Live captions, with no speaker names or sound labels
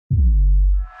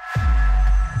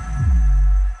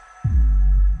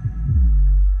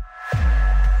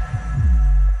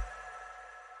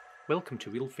Welcome to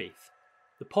Real Faith,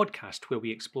 the podcast where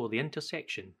we explore the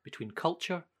intersection between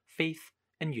culture, faith,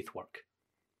 and youth work.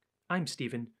 I'm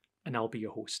Stephen, and I'll be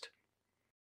your host.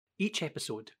 Each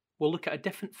episode, we'll look at a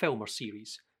different film or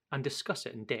series and discuss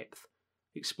it in depth,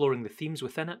 exploring the themes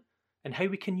within it and how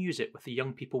we can use it with the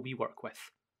young people we work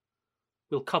with.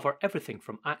 We'll cover everything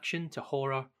from action to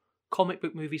horror, comic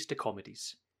book movies to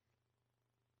comedies.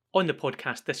 On the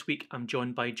podcast this week, I'm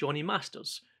joined by Johnny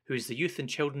Masters, who is the Youth and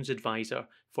Children's Advisor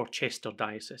for Chester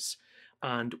Diocese,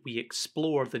 and we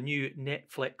explore the new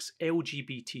Netflix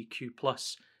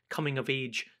LGBTQ+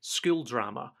 coming-of-age school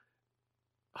drama,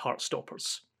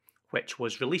 Heartstoppers, which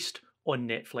was released on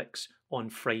Netflix on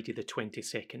Friday the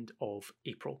 22nd of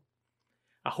April.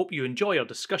 I hope you enjoy our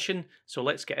discussion, so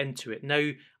let's get into it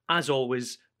now. As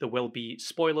always, there will be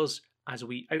spoilers as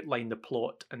we outline the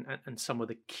plot and some of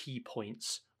the key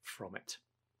points from it.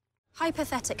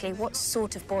 Hypothetically, what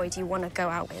sort of boy do you want to go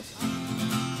out with?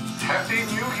 Happy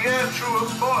New Year to a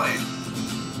boy!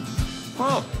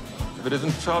 Well, if it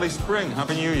isn't Charlie Spring,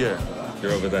 Happy New Year.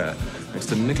 You're over there, next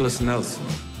to Nicholas Nelson.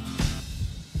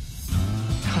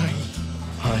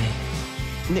 Hi.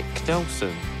 Nick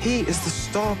Nelson. He is the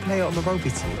star player on the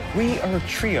rugby team. We are a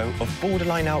trio of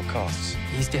borderline outcasts.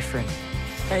 He's different.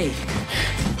 Hey.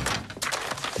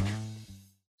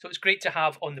 So it's great to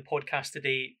have on the podcast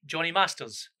today Johnny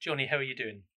Masters. Johnny, how are you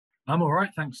doing? I'm all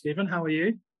right, thanks, Stephen. How are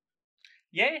you?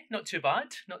 Yeah, not too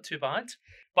bad.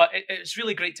 But it's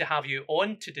really great to have you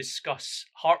on to discuss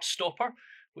Heartstopper,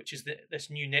 which is this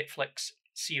new Netflix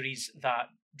series that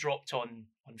dropped on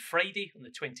Friday, on the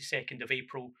 22nd of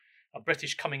April, a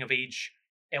British coming-of-age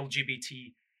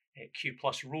LGBTQ+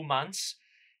 romance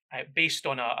based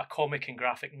on a comic and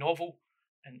graphic novel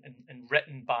and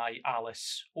written by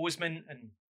Alice Oseman,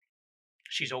 and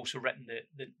she's also written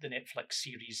the Netflix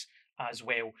series as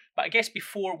well. But I guess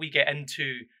before we get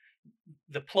into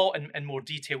the plot and more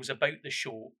details about the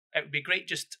show, it would be great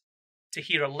just to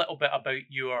hear a little bit about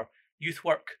your youth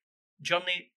work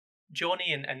journey,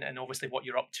 Johnny, and obviously what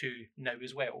you're up to now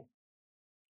as well.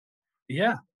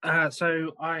 Yeah,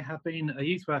 so I have been a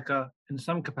youth worker in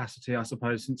some capacity, I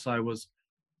suppose, since I was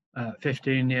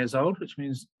 15 years old, which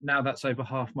means now that's over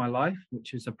half my life,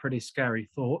 which is a pretty scary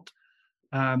thought.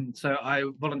 So I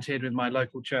volunteered with my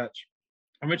local church,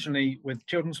 originally with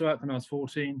children's work when I was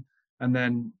 14, and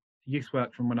then youth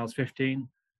work from when I was 15,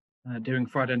 doing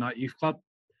Friday night youth club.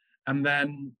 And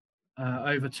then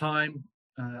over time,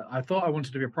 I thought I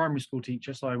wanted to be a primary school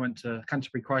teacher, so I went to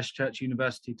Canterbury Christ Church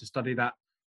University to study that.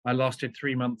 I lasted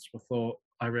 3 months before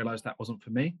I realised that wasn't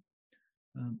for me.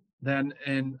 Then,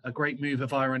 in a great move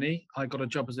of irony, I got a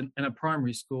job in a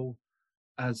primary school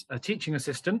as a teaching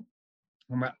assistant.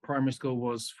 And that primary school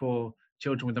was for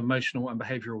children with emotional and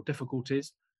behavioural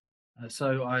difficulties.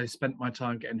 So I spent my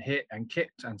time getting hit and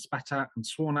kicked and spat at and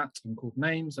sworn at and called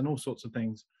names and all sorts of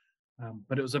things.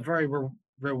 But it was a very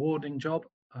rewarding job.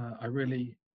 I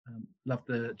really loved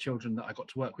the children that I got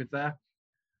to work with there.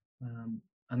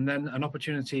 And then an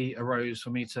opportunity arose for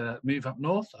me to move up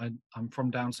north. I'm from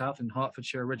down south in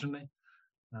Hertfordshire originally.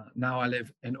 Now I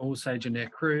live in Alsager near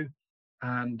Crewe.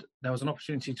 And there was an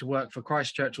opportunity to work for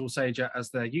Christ Church Alsager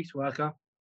as their youth worker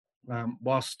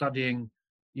whilst studying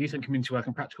youth and community work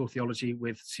and practical theology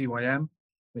with CYM,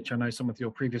 which I know some of your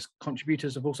previous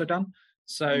contributors have also done.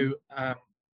 So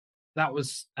that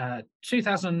was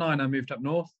 2009, I moved up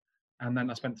north, and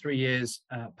then I spent 3 years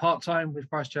part-time with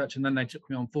Christ Church, and then they took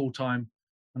me on full-time,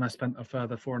 and I spent a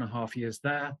further 4.5 years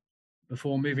there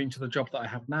before moving to the job that I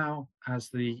have now as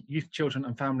the Youth, Children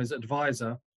and Families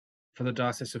Advisor for the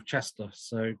Diocese of Chester.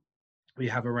 So we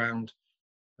have around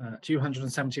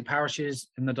 270 parishes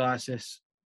in the diocese,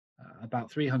 about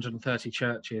 330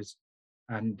 churches,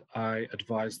 and I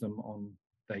advise them on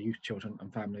their youth, children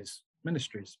and families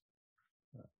ministries.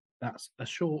 That's a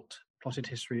short plotted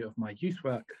history of my youth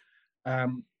work.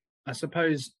 I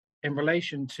suppose in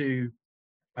relation to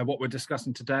what we're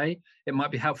discussing today, it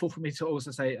might be helpful for me to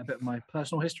also say a bit of my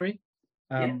personal history,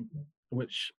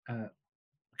 which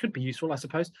could be useful, I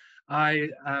suppose.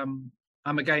 I'm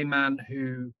a gay man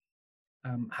who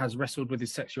has wrestled with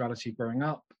his sexuality growing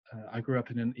up. I grew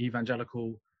up in an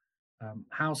evangelical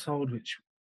household which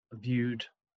viewed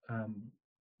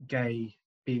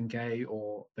being gay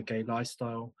or the gay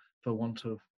lifestyle, for want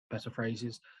of better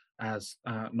phrases, as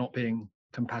not being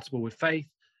compatible with faith.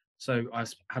 So I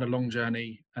had a long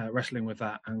journey wrestling with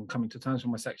that and coming to terms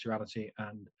with my sexuality.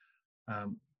 And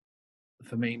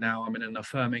for me now, I'm in an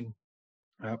affirming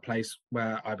place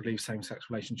where I believe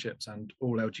same-sex relationships and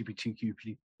all LGBTQ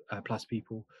plus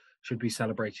people should be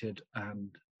celebrated and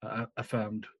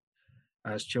affirmed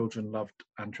as children loved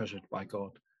and treasured by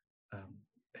God,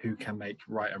 who can make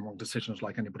right and wrong decisions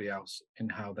like anybody else in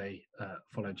how they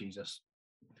follow Jesus.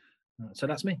 So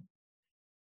that's me.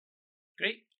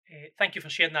 Great. Thank you for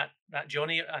sharing that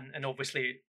Johnny, and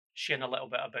obviously sharing a little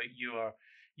bit about your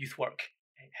youth work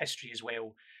history as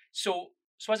well. So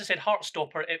as I said,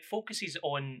 Heartstopper, it focuses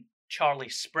on Charlie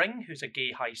Spring, who's a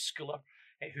gay high schooler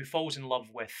who falls in love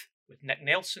with Nick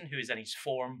Nelson, who is in his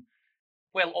form,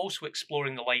 while also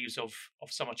exploring the lives of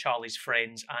some of Charlie's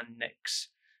friends and Nick's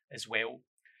as well.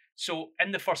 So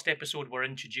in the first episode, we're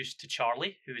introduced to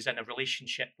Charlie, who is in a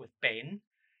relationship with Ben.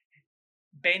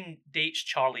 Ben dates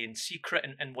Charlie in secret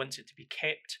and wants it to be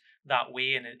kept that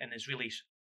way, and is really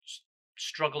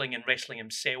struggling and wrestling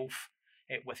himself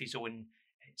with his own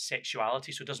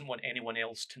sexuality, so doesn't want anyone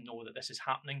else to know that this is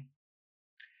happening.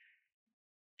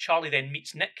 Charlie then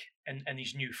meets Nick in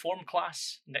his new form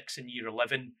class. Nick's in year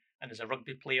 11, and as a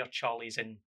rugby player, Charlie's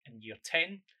in year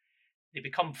 10. They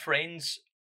become friends,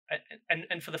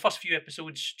 and for the first few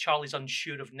episodes, Charlie's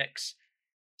unsure of Nick's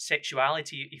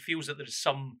sexuality. He feels that there's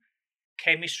some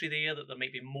chemistry there, that there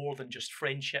might be more than just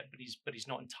friendship, but he's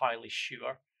not entirely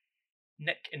sure.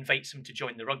 Nick invites him to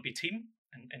join the rugby team,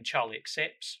 and Charlie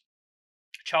accepts.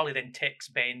 Charlie then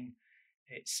texts Ben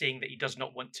saying that he does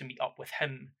not want to meet up with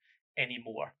him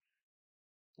anymore.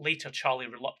 Later, Charlie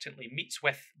reluctantly meets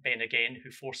with Ben again,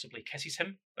 who forcibly kisses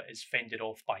him, but is fended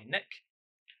off by Nick.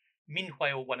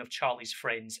 Meanwhile, one of Charlie's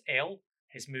friends, Elle,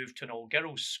 has moved to an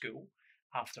all-girls school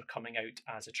after coming out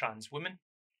as a trans woman.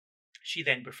 She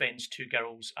then befriends two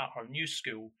girls at her new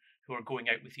school who are going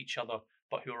out with each other,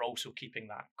 but who are also keeping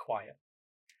that quiet.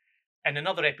 In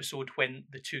another episode, when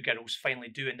the two girls finally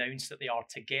do announce that they are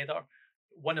together,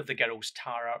 one of the girls,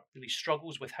 Tara, really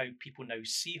struggles with how people now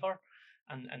see her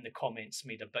and the comments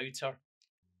made about her.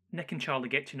 Nick and Charlie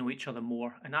get to know each other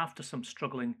more, and after some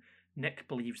struggling, Nick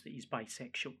believes that he's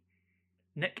bisexual.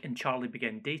 Nick and Charlie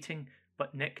begin dating,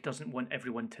 but Nick doesn't want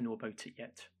everyone to know about it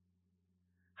yet.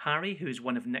 Harry, who is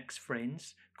one of Nick's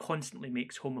friends, constantly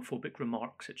makes homophobic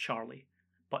remarks at Charlie,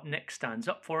 but Nick stands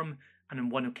up for him and on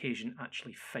one occasion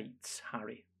actually fights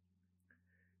Harry.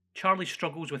 Charlie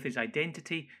struggles with his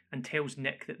identity and tells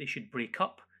Nick that they should break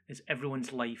up, as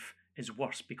everyone's life is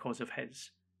worse because of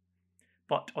his.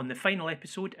 But on the final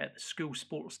episode at the school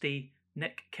sports day,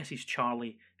 Nick kisses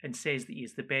Charlie and says that he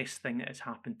is the best thing that has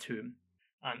happened to him.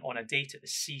 And on a date at the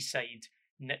seaside,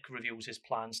 Nick reveals his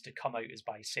plans to come out as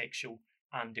bisexual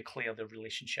and declare their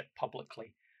relationship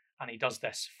publicly. And he does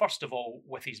this, first of all,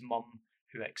 with his mum,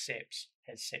 who accepts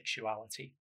his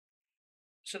sexuality.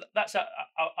 So that's a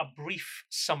brief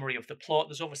summary of the plot.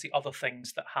 There's obviously other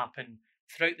things that happen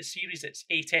throughout the series. It's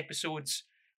 8 episodes,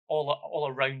 all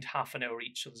around half an hour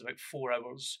each, so there's about 4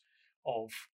 hours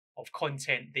of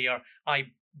content there. I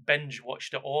binge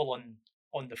watched it all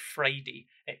on the Friday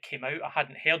it came out. I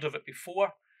hadn't heard of it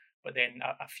before, but then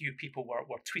a few people were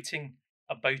tweeting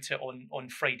about it on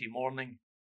Friday morning,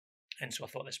 and so I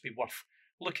thought this would be worth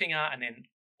looking at. And then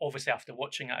obviously after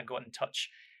watching it, I got in touch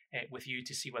with you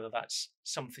to see whether that's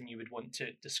something you would want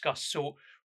to discuss. So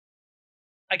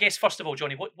I guess first of all,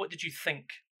 Johnny, what did you think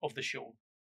of the show?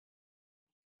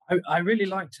 I really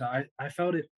liked it. I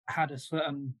felt it had a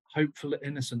certain hopeful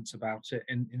innocence about it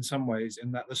in some ways,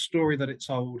 in that the story that it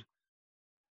told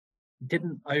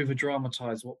didn't over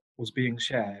dramatize what was being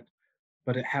shared,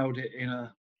 but it held it in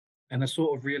a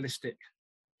sort of realistic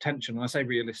tension. When I say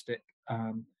realistic,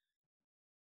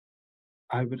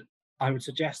 I would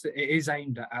suggest that it is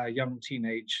aimed at a young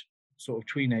teenage, sort of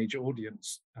tweenage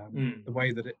audience. The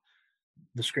way that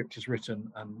the script is written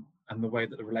and the way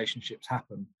that the relationships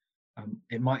happen,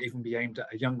 it might even be aimed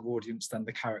at a younger audience than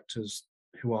the characters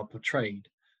who are portrayed,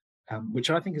 which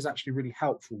I think is actually really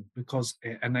helpful, because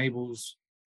it enables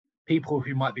people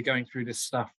who might be going through this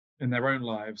stuff in their own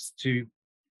lives to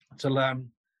learn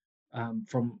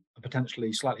from a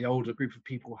potentially slightly older group of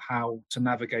people how to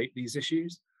navigate these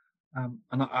issues. And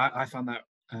I found that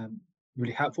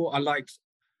really helpful. I liked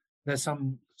there's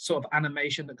some sort of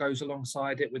animation that goes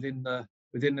alongside it within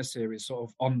the series, sort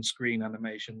of on-screen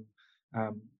animation,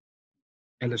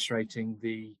 illustrating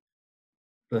the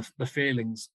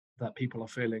feelings that people are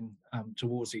feeling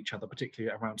towards each other,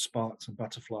 particularly around sparks and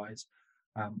butterflies.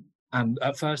 And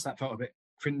at first that felt a bit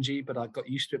cringy, but I got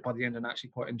used to it by the end and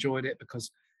actually quite enjoyed it,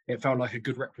 because it felt like a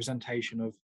good representation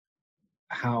of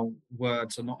how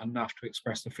words are not enough to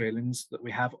express the feelings that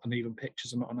we have, and even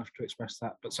pictures are not enough to express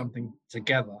that, but something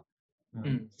together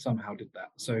somehow did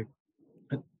that. So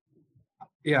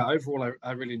yeah, overall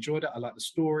I really enjoyed it. I liked the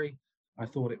story. I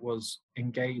thought it was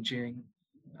engaging,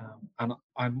 and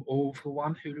I'm all for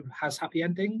one who has happy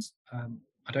endings.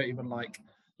 I don't even like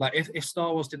if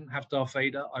Star Wars didn't have Darth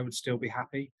Vader, I would still be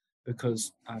happy.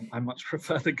 because I much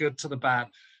prefer the good to the bad.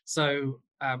 So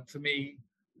for me,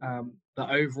 the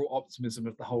overall optimism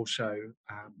of the whole show,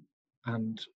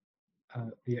 and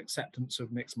the acceptance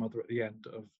of Nick's mother at the end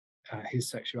of his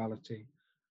sexuality,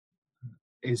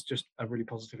 is just a really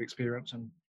positive experience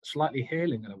and slightly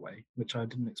healing in a way, which I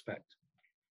didn't expect.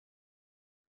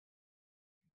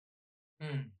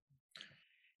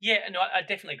 Yeah, no, I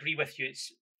definitely agree with you.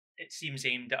 It seems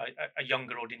aimed at a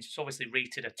younger audience. It's obviously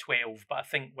rated a 12, but I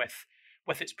think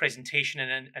with its presentation,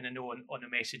 and I know on a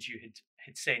message you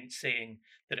had sent saying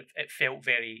that it felt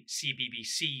very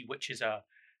CBBC, which is a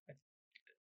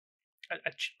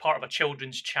part of a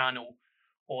children's channel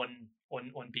on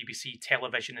BBC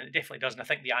television, and it definitely does. And I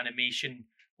think the animation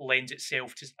lends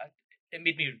itself to. It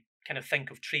made me kind of think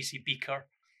of Tracy Beaker,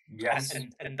 Yes.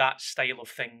 and that style of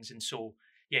things. And so,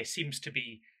 yeah, seems to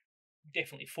be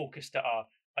definitely focused at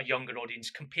a younger audience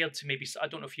compared to maybe, I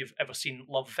don't know if you've ever seen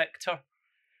Love, Victor,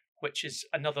 which is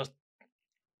another.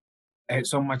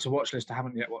 It's on my to watch list. I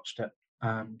haven't yet watched it,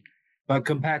 but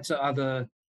compared to other,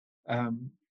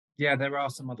 there are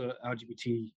some other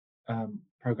LGBT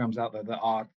programs out there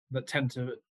that tend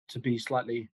to be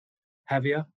slightly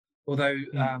heavier. Although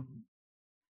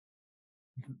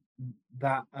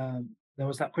there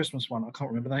was that Christmas one. I can't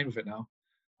remember the name of it now.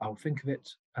 I'll think of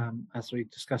it as we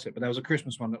discuss it. But there was a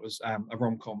Christmas one that was a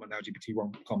rom-com, an LGBT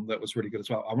rom-com that was really good as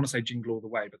well. I want to say Jingle All the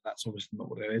Way, but that's obviously not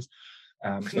what it is.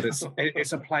 But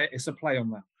it's a play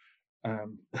on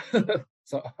that.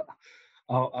 So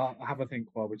I'll have a think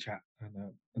while we chat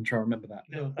and try to remember that.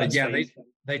 No, but yeah, fine.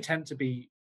 they tend to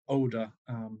be older.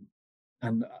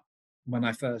 And when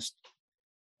I first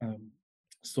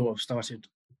sort of started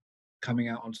coming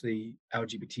out onto the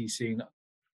LGBT scene,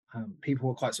 people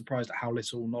were quite surprised at how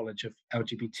little knowledge of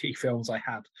LGBT films I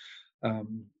had,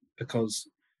 because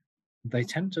they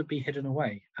tend to be hidden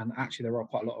away, and actually there are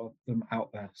quite a lot of them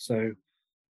out there. So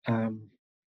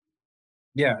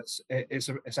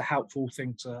it's a helpful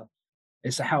thing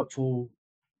it's a helpful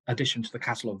addition to the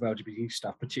catalogue of LGBT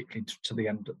stuff, particularly to the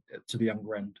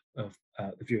younger end of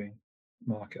the viewing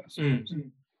market, I suppose.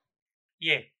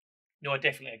 Yeah, no, I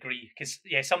definitely agree, because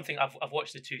something I've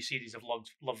watched the 2 series of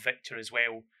Love, Victor as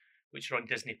well, which are on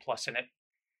Disney Plus, and it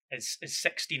is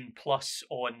 16 plus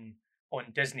on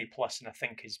Disney Plus, and I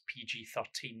think is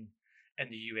PG-13 in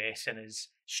the US, and is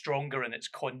stronger in its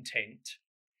content,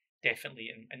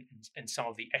 definitely in some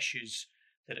of the issues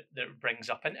that it brings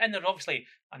up, and there are obviously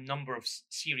a number of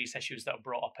serious issues that are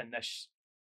brought up in this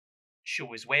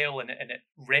show as well, and it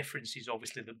references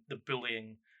obviously the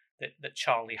bullying that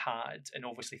Charlie had, and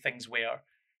obviously things were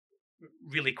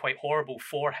really quite horrible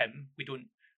for him.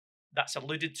 That's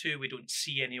alluded to. We don't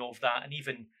see any of that, and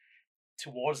even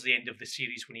towards the end of the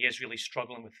series, when he is really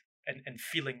struggling with and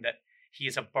feeling that he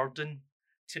is a burden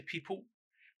to people,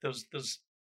 there's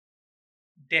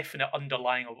definite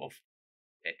underlying of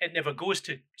it never goes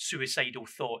to suicidal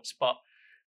thoughts, but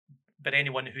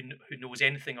anyone who knows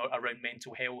anything around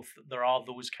mental health, there are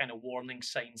those kind of warning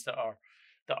signs that are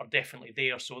definitely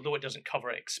there. So although it doesn't cover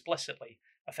it explicitly,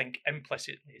 I think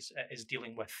implicitly is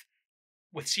dealing with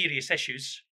serious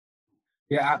issues.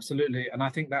 Yeah, absolutely. And I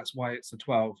think that's why it's a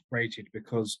 12 rated,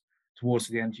 because towards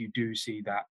the end you do see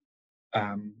that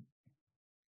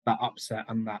that upset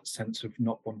and that sense of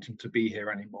not wanting to be here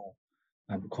anymore,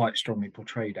 quite strongly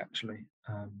portrayed, actually.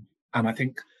 And I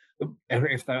think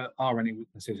if there are any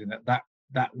weaknesses in it,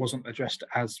 that wasn't addressed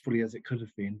as fully as it could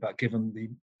have been, but given the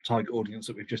target audience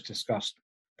that we've just discussed,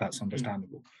 that's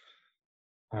understandable.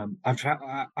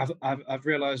 I've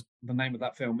realised the name of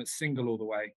that film. It's Single All the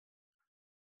Way.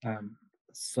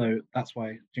 So that's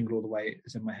why Jingle All the Way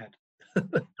is in my head.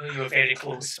 You were very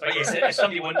close. But yes,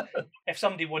 if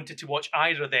somebody wanted to watch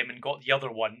either of them and got the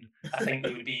other one, I think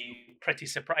they would be pretty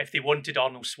surprised. If they wanted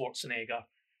Arnold Schwarzenegger,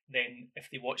 then if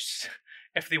they watched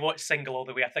Single All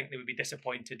the Way, I think they would be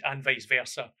disappointed, and vice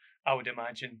versa, I would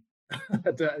imagine.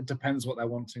 It depends what they're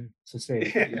wanting to see.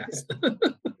 Yes.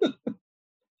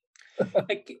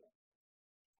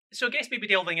 So I guess maybe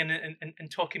delving in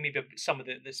and talking maybe about some of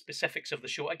the specifics of the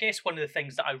show. I guess one of the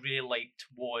things that I really liked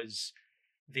was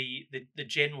the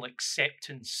general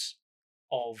acceptance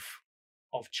of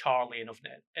Charlie and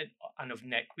of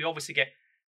Nick. We obviously get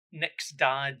Nick's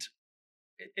dad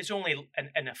is only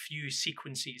in a few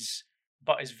sequences,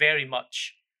 but is very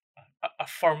much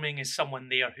affirming as someone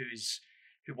there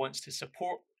who wants to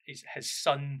support his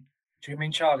son. Do you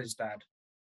mean Charlie's dad?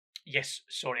 Yes,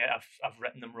 sorry, I've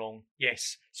written them wrong.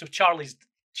 Yes, so Charlie's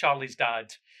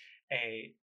dad,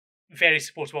 very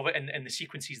supportive of it in the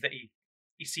sequences that he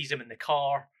sees him in the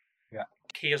car. Yeah,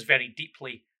 cares very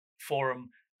deeply for him,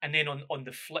 and then on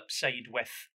the flip side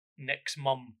with Nick's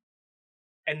mum,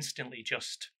 instantly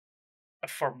just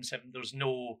affirms him. There's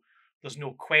no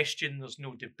question, there's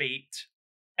no debate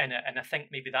in it, and I think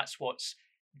maybe that's what's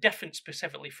different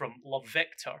specifically from Love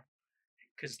Victor,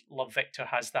 because Love Victor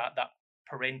has that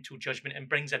parental judgment and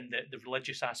brings in the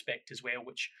religious aspect as well,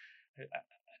 which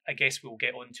I guess we'll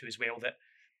get onto as well,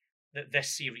 that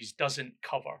this series doesn't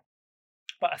cover.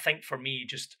 But I think for me,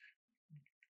 just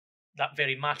that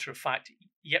very matter of fact,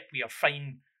 yep, we are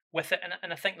fine with it,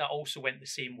 and I think that also went the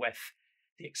same with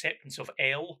the acceptance of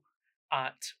Elle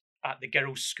at the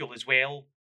girls' school as well.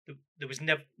 There was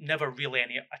never really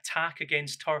any attack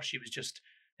against her. She was just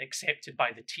accepted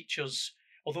by the teachers,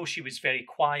 although she was very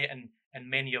quiet and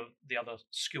many of the other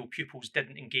school pupils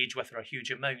didn't engage with her a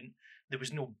huge amount. There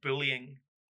was no bullying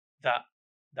that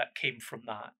came from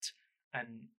that,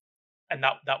 and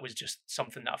that was just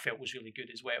something that I felt was really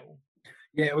good as well.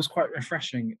 Yeah, it was quite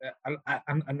refreshing,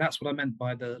 and that's what I meant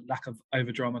by the lack of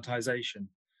over dramatization.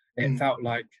 It felt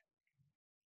like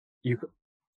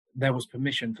there was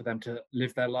permission for them to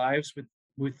live their lives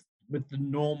with the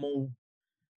normal.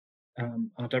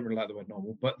 I don't really like the word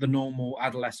normal, but the normal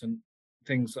adolescent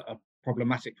things that are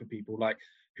problematic for people, like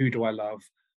who do I love,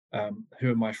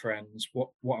 who are my friends,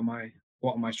 what am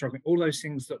I struggling, all those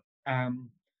things that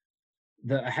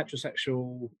that a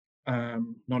heterosexual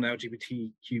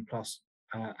non-LGBTQ plus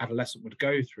adolescent would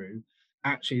go through.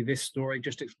 Actually, this story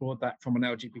just explored that from an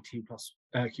LGBT plus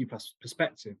Q plus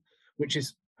perspective, which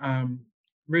is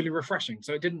really refreshing.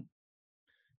 So it didn't,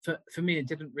 for me, it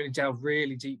didn't really delve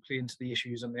really deeply into the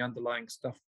issues and the underlying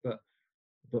stuff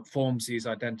that forms these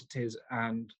identities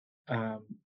and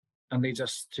leads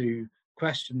us to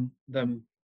question them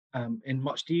in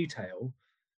much detail.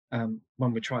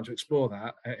 When we're trying to explore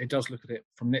that, it does look at it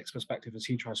from Nick's perspective as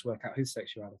he tries to work out his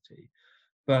sexuality,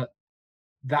 but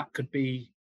that could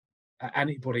be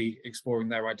anybody exploring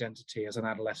their identity as an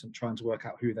adolescent, trying to work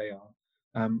out who they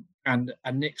are. And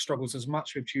Nick struggles as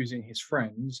much with choosing his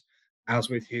friends as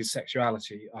with his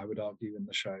sexuality, I would argue, in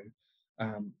the show,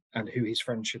 and who his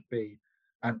friends should be.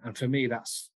 And for me,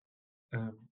 that's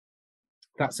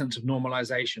that sense of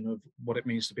normalization of what it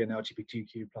means to be an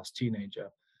LGBTQ plus teenager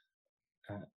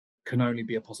can only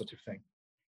be a positive thing.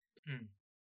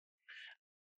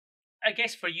 I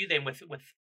guess for you then, with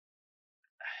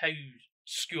how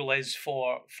school is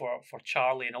for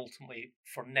Charlie and ultimately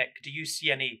for Nick, do you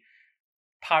see any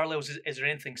parallels? Is there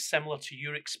anything similar to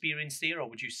your experience there, or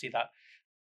would you say that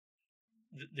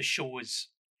the show is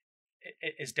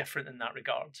different in that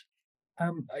regard?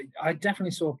 I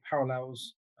definitely saw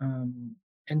parallels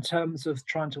in terms of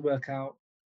trying to work out,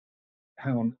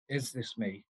 hang on, is this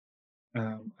me?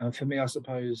 And for me, I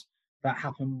suppose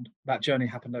that journey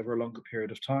happened over a longer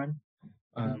period of time.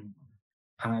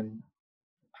 And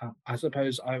I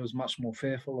suppose I was much more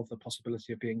fearful of the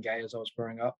possibility of being gay as I was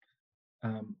growing up.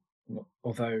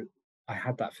 Although I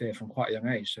had that fear from quite a young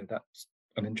age, so that's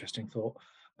an interesting thought.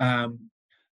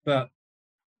 But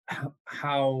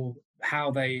how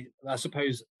they, I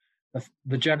suppose,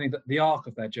 the journey, that the arc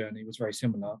of their journey was very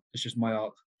similar. It's just my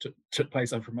arc took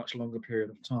place over a much longer period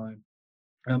of time.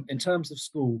 In terms of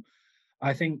school,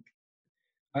 I think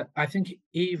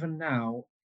even now,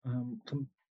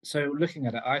 so looking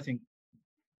at it, I think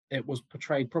it was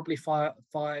portrayed probably 5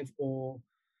 or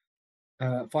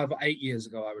 8 years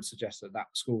ago. I would suggest that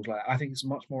school's like. I think it's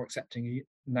much more accepting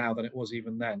now than it was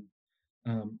even then.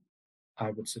 I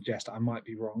would suggest, I might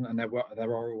be wrong, and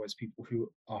there are always people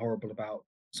who are horrible about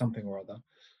something or other.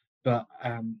 But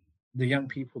the young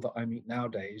people that I meet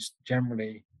nowadays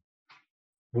generally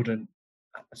wouldn't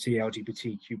see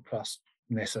LGBTQ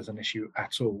plusness as an issue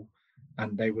at all,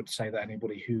 and they would say that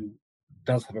anybody who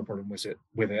does have a problem with it,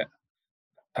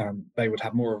 they would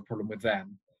have more of a problem with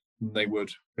them than they would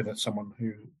with someone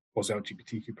who was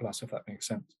LGBTQ plus, if that makes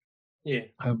sense. Yeah.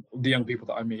 The young people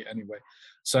that I meet anyway.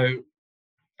 So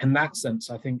in that sense,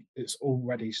 I think it's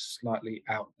already slightly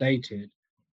outdated,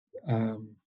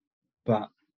 but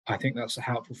I think that's a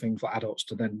helpful thing for adults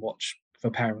to then watch, for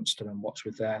parents to then watch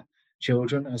with their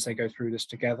children as they go through this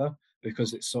together,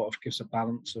 because it sort of gives a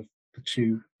balance of the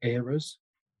two eras.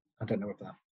 I don't know if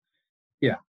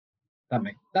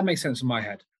that makes sense in my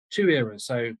head. Two eras.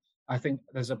 So I think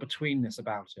there's a betweenness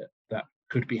about it that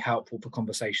could be helpful for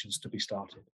conversations to be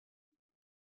started.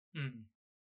 Do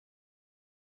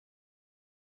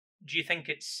you think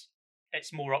it's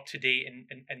more up to date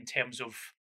in terms of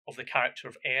the character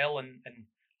of Elle and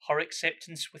her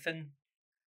acceptance within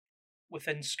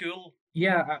school?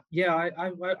 I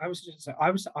was just saying,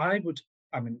 I would.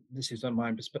 I mean, this is my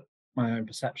own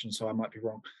perception, so I might be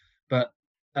wrong, but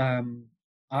I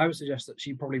would suggest that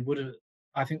she probably would have.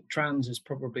 I think trans is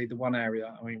probably the one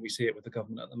area. I mean, we see it with the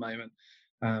government at the moment,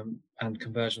 and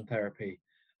conversion therapy.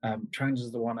 Trans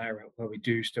is the one area where we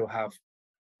do still have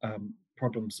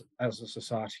problems as a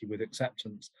society with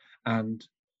acceptance, and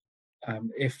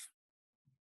if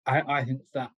I think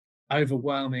that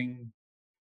overwhelming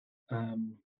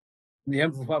the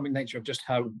overwhelming nature of just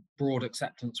how broad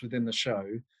acceptance within the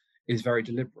show is very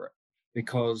deliberate,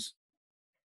 because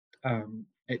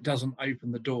it doesn't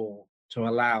open the door to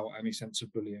allow any sense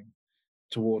of bullying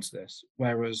towards this.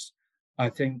 Whereas I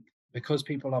think because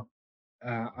people are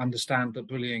understand that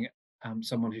bullying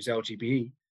someone who's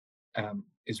LGBT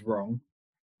is wrong,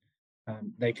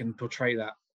 they can portray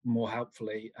that more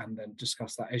helpfully and then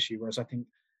discuss that issue. Whereas I think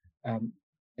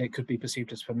it could be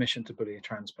perceived as permission to bully a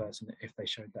trans person if they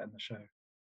showed that in the show.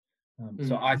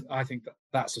 So I think that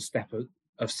that's a step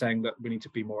of saying that we need to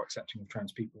be more accepting of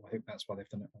trans people. I think that's why they've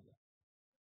done it like that.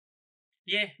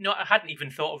 Yeah, no, I hadn't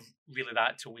even thought of really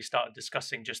that until we started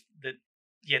discussing just the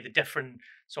different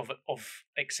sort of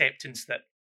acceptance that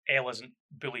Elle isn't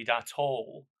bullied at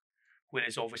all,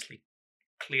 whereas obviously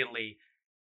clearly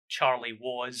Charlie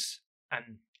was,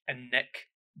 and Nick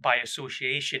by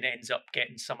association ends up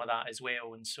getting some of that as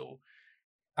well. And so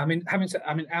I mean, having said,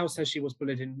 Elle says she was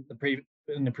bullied in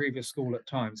the previous school at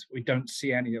times. We don't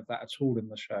see any of that at all in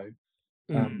the show,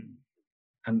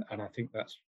 and I think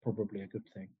that's probably a good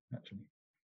thing, actually.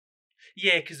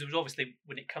 Yeah, because there was obviously,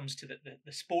 when it comes to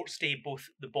the sports day, both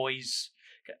the boys'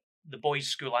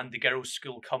 school and the girls'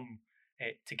 school come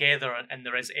together, and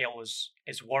there is Elle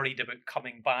is worried about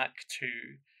coming back to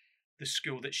the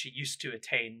school that she used to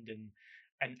attend,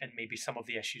 and maybe some of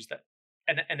the issues that,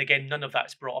 and again, none of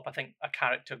that's brought up. I think a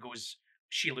character goes,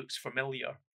 she looks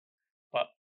familiar, but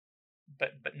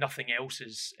nothing else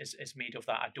is made of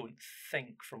that, I don't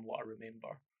think, from what I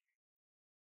remember.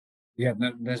 Yeah,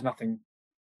 no, there's nothing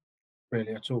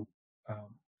really at all.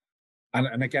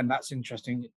 And again, that's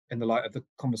interesting in the light of the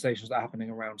conversations that are happening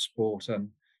around sport and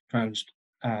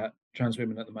trans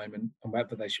women at the moment, and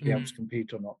whether they should be able to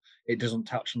compete or not. It doesn't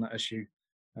touch on that issue,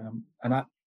 and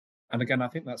again, I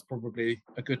think that's probably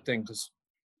a good thing, because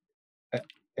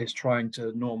it's trying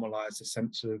to normalise a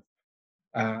sense of.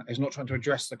 It's not trying to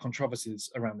address the controversies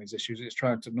around these issues. It's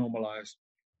trying to normalise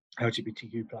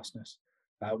LGBTQ plusness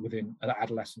within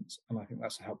adolescence, and I think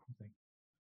that's a helpful thing.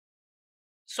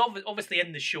 So obviously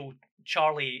in the show,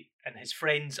 Charlie and his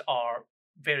friends are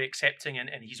very accepting,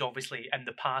 and he's obviously in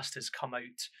the past has come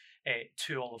out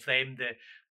to all of them.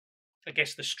 I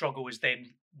guess the struggle is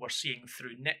then we're seeing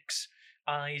through Nick's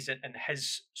eyes, and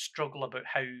his struggle about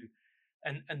how,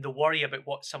 and the worry about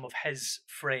what some of his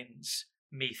friends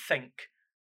may think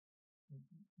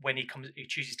when he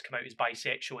chooses to come out as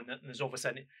bisexual. And there's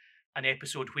obviously an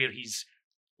episode where he's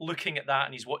looking at that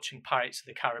and he's watching Pirates of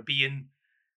the Caribbean,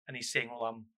 and he's saying,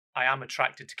 well, I am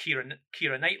attracted to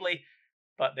Keira Knightley,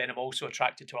 but then I'm also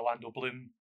attracted to Orlando Bloom,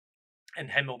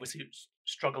 and him obviously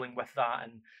struggling with that,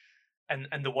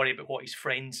 and the worry about what his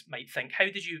friends might think. How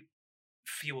did you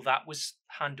feel that was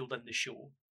handled in the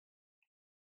show?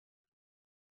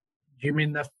 Do you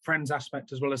mean the friends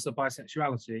aspect as well as the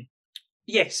bisexuality?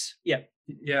 Yes. Yeah.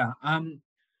 Yeah.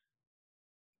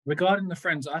 Regarding the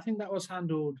friends, I think that was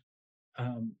handled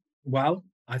well.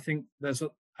 I think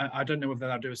I don't know whether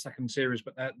they'll do a second series,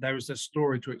 but there is a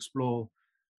story to explore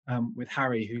with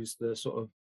Harry, who's the sort of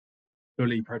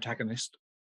bully protagonist,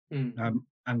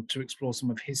 and to explore some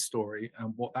of his story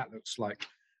and what that looks like.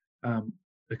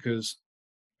 Because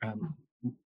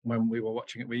when we were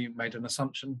watching it, we made an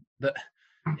assumption that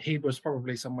he was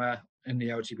probably somewhere in the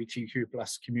LGBTQ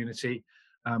plus community,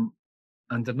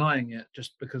 and denying it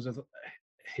just because of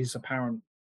his apparent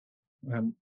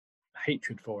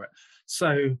hatred for it.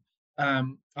 So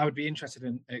I would be interested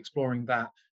in exploring that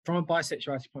from a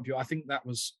bisexuality point of view. I think that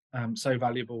was so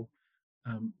valuable.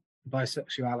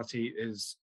 Bisexuality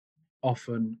is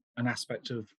often an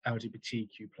aspect of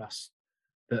LGBTQ plus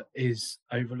that is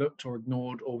overlooked or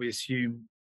ignored, or we assume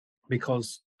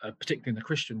because, particularly in the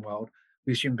Christian world,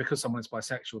 we assume because someone is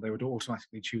bisexual, they would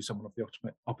automatically choose someone of the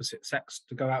opposite sex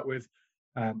to go out with,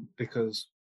 because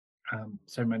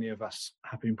so many of us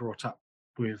have been brought up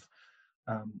with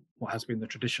what has been the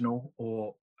traditional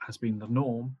or has been the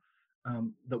norm,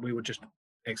 that we would just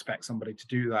expect somebody to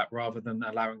do that rather than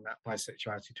allowing that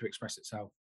bisexuality to express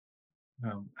itself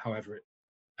however it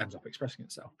ends up expressing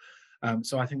itself.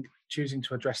 So I think choosing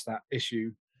to address that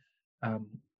issue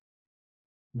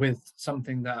with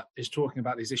something that is talking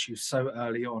about these issues so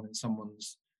early on in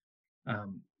someone's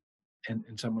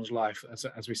in someone's life,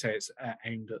 as we say, it's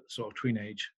aimed at sort of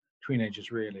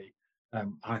teenagers really.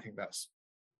 I think that's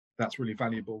really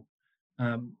valuable.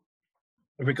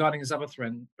 Regarding his other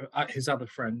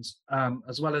friends,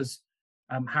 as well as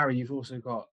Harry, you've also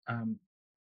got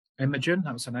Imogen,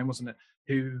 that was her name, wasn't it?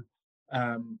 Who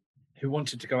who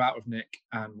wanted to go out with Nick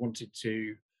and wanted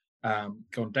to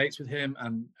go on dates with him,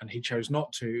 and he chose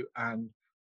not to. And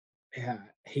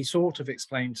he sort of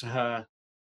explained to her,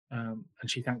 and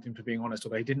she thanked him for being honest,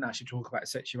 although he didn't actually talk about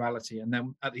his sexuality. And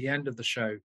then at the end of the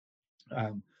show,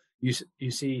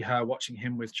 you see her watching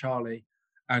him with Charlie,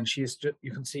 and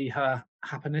you can see her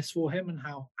happiness for him and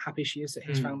how happy she is that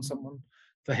he's found someone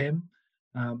for him.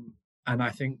 And I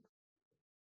think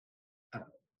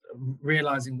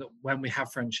realizing that when we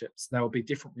have friendships, there will be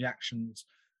different reactions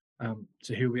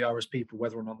to who we are as people,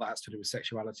 whether or not that's to do with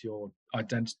sexuality or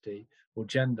identity or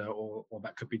gender, or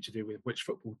that could be to do with which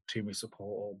football team we support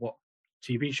or what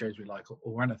TV shows we like,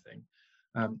 or anything.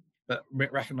 But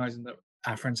recognizing that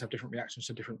our friends have different reactions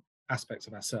to different aspects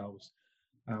of ourselves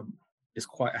is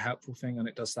quite a helpful thing, and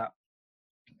it does that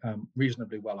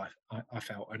reasonably well, I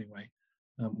felt anyway,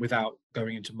 without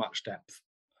going into much depth,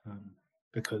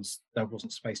 because there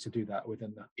wasn't space to do that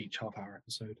within each half-hour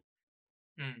episode.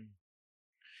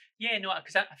 Yeah, no,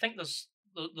 because I think there's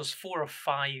 4 or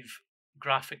 5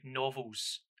 graphic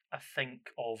novels, I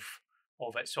think, of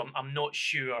it. So I'm not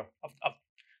sure.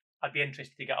 I'd be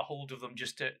interested to get a hold of them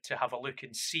just to have a look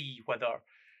and see whether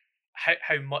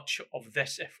how much of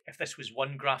this, if this was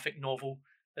one graphic novel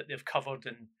that they've covered,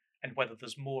 and whether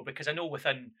there's more. Because I know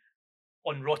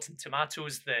on Rotten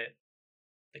Tomatoes,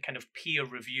 the kind of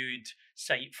peer-reviewed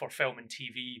site for film and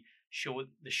TV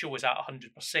the show is at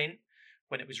 100%.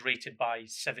 When it was rated by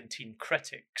 17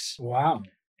 critics. Wow.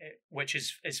 Which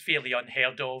is fairly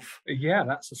unheard of. Yeah,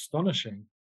 that's astonishing.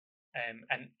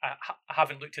 And I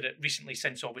haven't looked at it recently,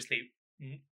 since obviously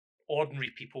ordinary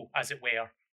people, as it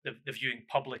were, the viewing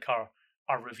public are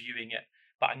reviewing it.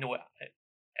 But I know it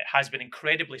has been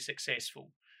incredibly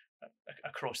successful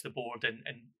across the board and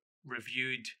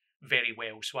reviewed very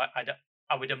well. So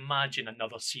I would imagine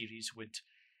another series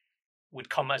would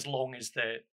come, as long as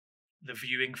the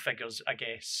viewing figures, I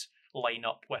guess, line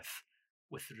up with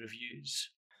the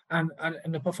reviews. And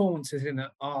the performances in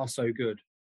it are so good.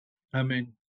 I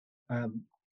mean,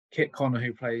 Kit Connor,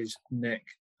 who plays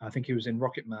Nick, I think he was in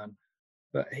Rocket Man,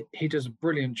 but he does a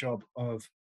brilliant job of.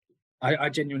 I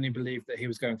genuinely believe that he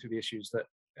was going through the issues that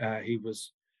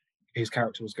his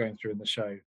character was going through in the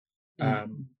show.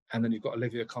 And then you've got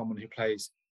Olivia Colman, who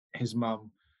plays his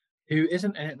mum, who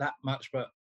isn't in it that much, but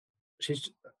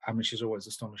she's always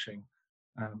astonishing,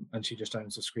 and she just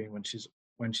owns the screen when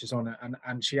she's on it,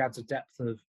 and she adds a depth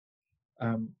of.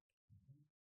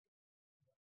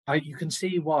 You can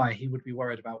see why he would be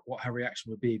worried about what her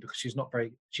reaction would be, because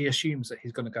she assumes that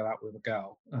he's going to go out with a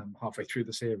girl halfway through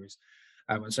the series,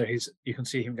 and so you can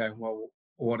see him going, well,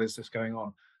 what is this going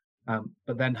on?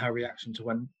 But then her reaction to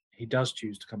when he does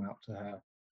choose to come out to her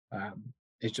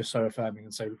is just so affirming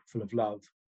and so full of love.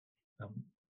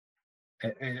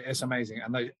 It's amazing,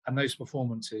 and those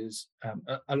performances,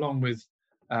 along with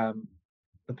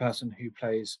the person who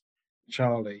plays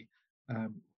Charlie,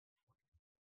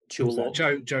 Joe Locke.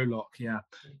 Joe Locke, yeah,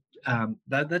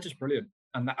 they're just brilliant,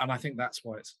 and I think that's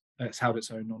why it's held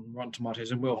its own on Rotten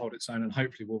Tomatoes, and will hold its own, and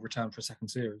hopefully will return for a second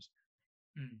series.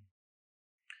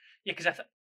 Yeah, because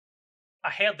I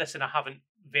heard this, and I haven't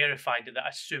verified it, that I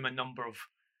assume a number of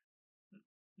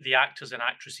the actors and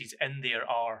actresses in there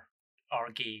are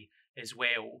gay as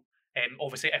well.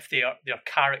 Obviously, if their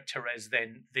character is,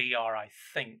 then they are, I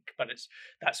think, but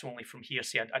that's only from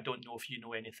hearsay. I don't know if you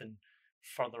know anything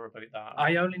further about that.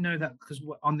 I only know that because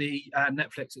on the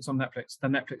Netflix, it's on Netflix. The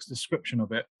Netflix description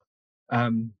of it,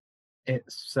 it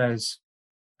says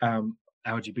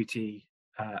LGBT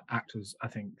actors. I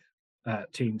think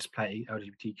teens play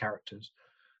LGBT characters,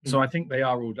 so I think they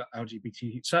are all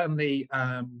LGBT. Certainly,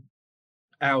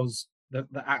 Els, the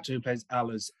actor who plays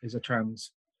Al, is a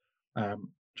trans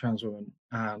woman,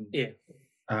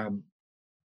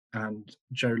 and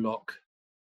Joe Locke.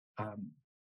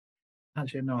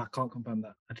 Actually, no, I can't confirm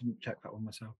that. I didn't check that one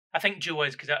myself. I think Joe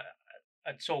is, because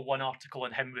I saw one article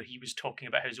on him where he was talking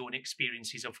about his own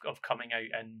experiences of coming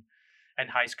out in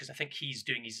high school, because I think he's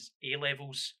doing his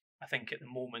A-levels, I think, at the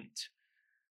moment.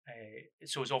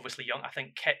 So he's obviously young. I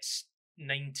think Kit's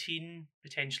 19,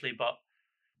 potentially, but...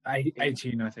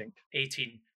 18, I think.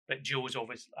 18, but Joe's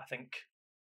obviously, I think,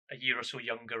 a year or so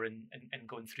younger and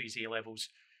going through his A-levels.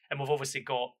 And we've obviously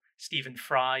got Stephen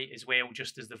Fry as well,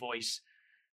 just as the voice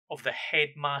of the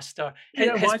headmaster.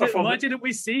 Why didn't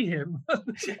we see him?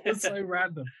 It's so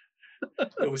random.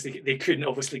 Obviously, they couldn't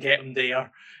obviously get him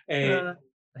there. He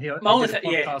did a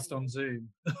podcast on Zoom.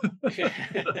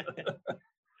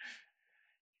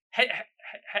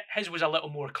 His was a little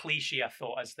more cliche, I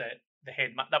thought, as the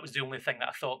headmaster. That was the only thing that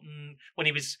I thought, when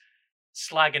he was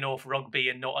slagging off rugby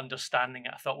and not understanding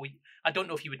it, I thought, I don't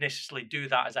know if he would necessarily do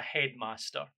that as a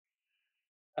headmaster.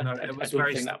 No, I it was don't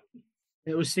very. think that.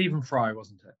 It was Stephen Fry,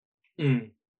 wasn't it?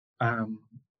 Mm.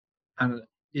 And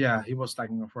yeah, he was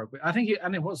slagging off rugby. I think, it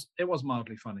was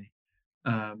mildly funny,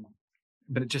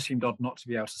 but it just seemed odd not to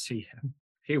be able to see him.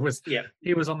 He was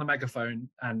on the megaphone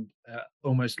and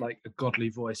almost like a godly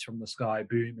voice from the sky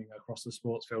booming across the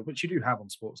sports field, which you do have on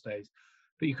sports days,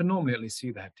 but you can normally at least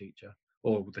see the head teacher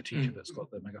or the teacher that's got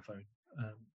the megaphone.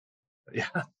 But yeah,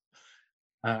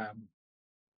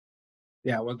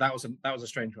 yeah. Well, that was a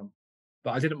strange one,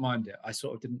 but I didn't mind it. I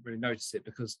sort of didn't really notice it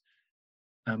because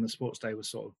the sports day was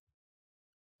sort of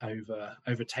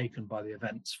overtaken by the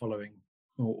events following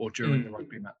or during the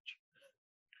rugby match.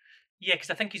 Yeah, because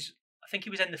I think he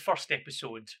was in the first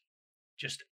episode,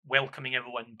 just welcoming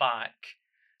everyone back,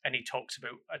 and he talks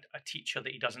about a teacher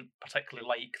that he doesn't particularly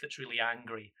like, that's really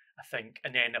angry, I think,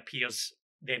 and then appears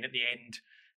then at the end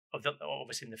of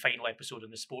obviously in the final episode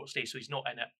on the sports day. So he's not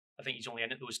in it. I think he's only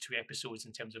in it those 2 episodes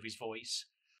in terms of his voice.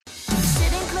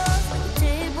 Sitting close to the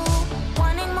table,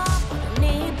 wanting more from the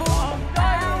neighbor.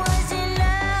 I was in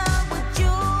love with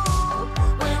you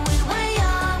when we were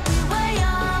young, we were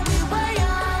young, we were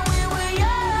young, we were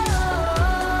young.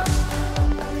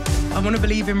 I want to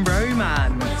believe in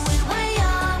romance. When we were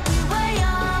young, we were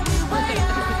young, we were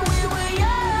young, we were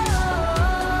young.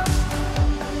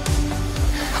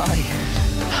 Hi.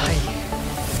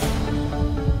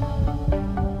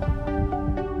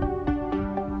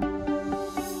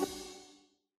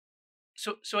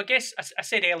 So I guess I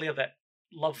said earlier that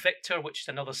Love Victor, which is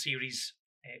another series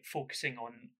focusing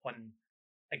on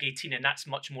a gay teen, and that's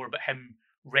much more about him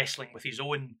wrestling with his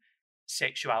own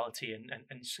sexuality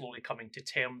and slowly coming to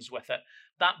terms with it.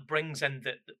 That brings in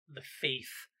the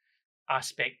faith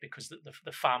aspect, because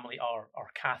the family are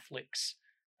Catholics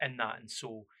in that, and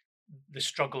so the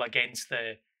struggle against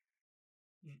the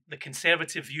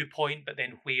conservative viewpoint, but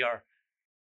then where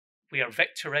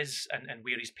Victor is and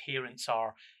where his parents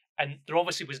are. And there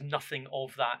obviously was nothing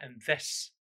of that in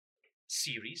this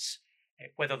series.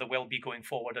 Whether there will be going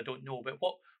forward, I don't know. But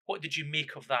what did you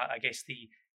make of that? I guess the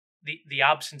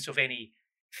absence of any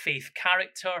faith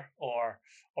character or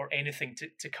anything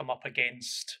to come up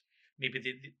against maybe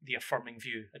the affirming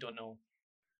view. I don't know.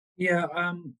 Yeah,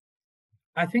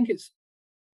 I think it's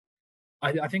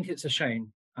a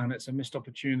shame, and it's a missed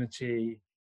opportunity.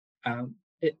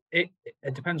 It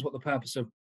depends what the purpose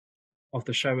of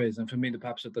the show is, and for me, the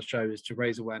purpose of the show is to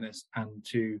raise awareness and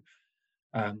to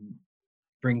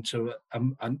bring to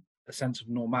a sense of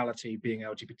normality being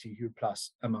LGBTQ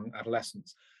plus among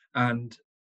adolescents, and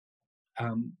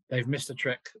they've missed a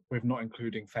trick with not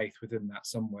including faith within that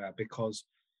somewhere, because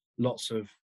lots of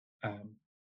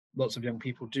young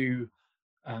people do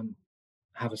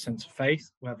have a sense of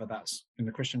faith, whether that's in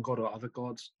the Christian God or other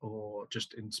gods, or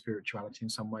just in spirituality in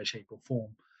some way, shape, or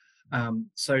form.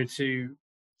 So to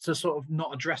sort of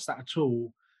not address that at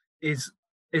all is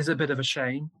a bit of a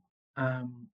shame,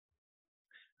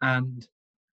 and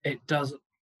it does.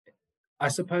 I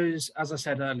suppose, as I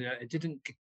said earlier, it didn't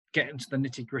get into the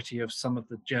nitty gritty of some of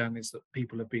the journeys that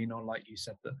people have been on. Like you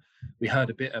said, that we heard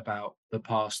a bit about the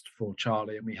past for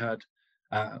Charlie, and we heard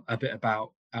a bit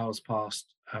about Al's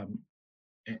past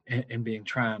in being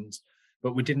trans,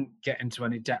 but we didn't get into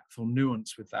any depth or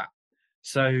nuance with that.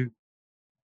 So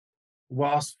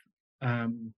whilst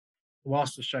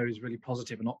the show is really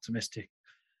positive and optimistic,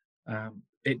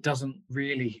 it doesn't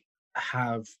really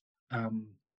have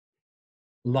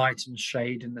light and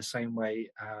shade in the same way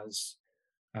as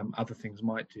other things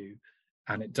might do,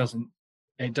 and it doesn't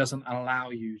allow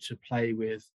you to play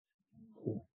with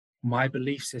my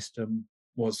belief system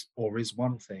was or is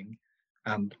one thing,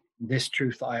 and this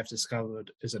truth that I have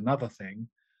discovered is another thing.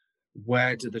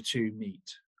 Where do the two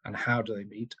meet, and how do they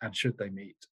meet, and should they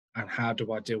meet, and how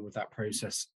do I deal with that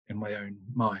process in my own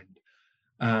mind?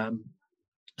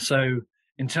 So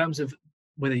in terms of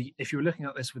if you were looking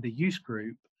at this with a youth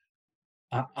group,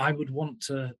 I would want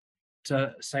to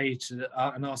say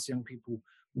and ask young people,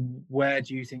 where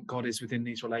do you think God is within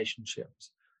these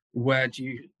relationships? What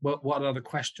are the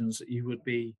questions that you would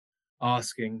be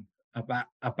asking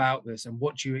about this, and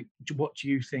what do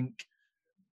you think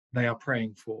they are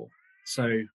praying for?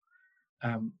 So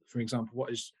for example,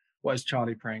 what is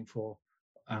Charlie praying for?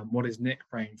 What is Nick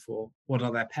praying for? What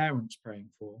are their parents praying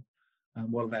for?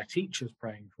 What are their teachers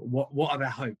praying for? What are their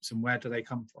hopes, and where do they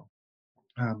come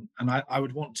from? And I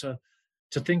would want to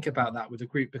think about that with a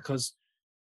group, because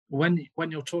when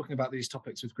you're talking about these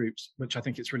topics with groups, which I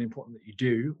think it's really important that you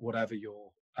do, whatever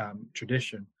your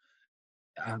tradition,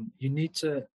 you need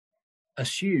to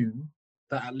assume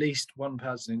that at least one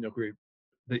person in your group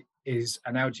that is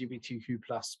an LGBTQ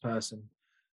plus person,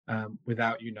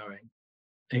 without you knowing.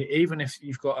 Even if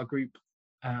you've got a group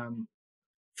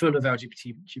full of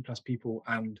LGBTQ plus people,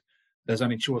 and there's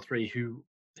only 2 or 3 who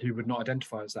would not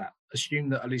identify as that. Assume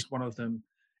that at least one of them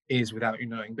is without you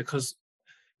knowing, because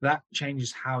that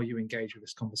changes how you engage with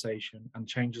this conversation and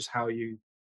changes how you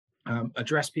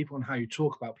address people and how you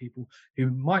talk about people who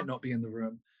might not be in the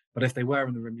room, but if they were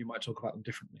in the room, you might talk about them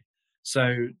differently.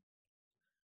 So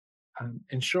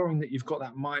ensuring that you've got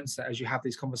that mindset as you have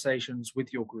these conversations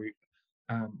with your group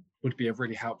would be a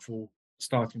really helpful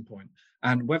starting point.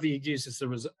 And whether you use this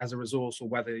as a resource, or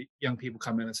whether young people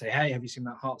come in and say, hey, have you seen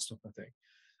that Heartstopper thing?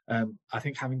 I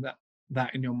think having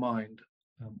that in your mind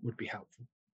would be helpful.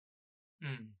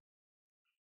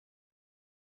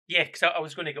 Yeah, because I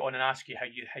was going to go on and ask you how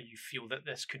you feel that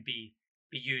this could be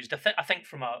used. I think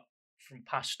from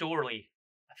pastorally,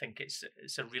 I think it's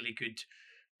a really good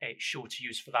show to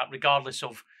use for that, regardless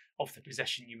of the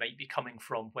position you might be coming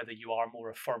from, whether you are more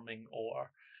affirming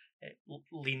or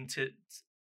lean to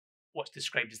what's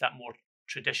described as that more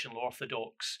traditional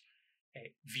orthodox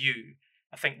view.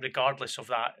 I think regardless of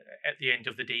that, at the end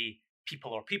of the day,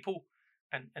 people are people,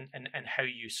 and how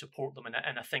you support them.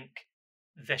 And I think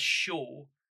this show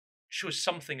shows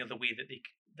something of the way that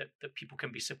that people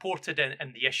can be supported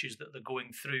and the issues that they're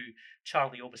going through.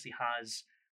 Charlie obviously has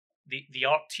the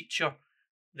art teacher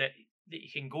that you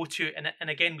can go to, and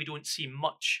again, we don't see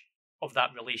much of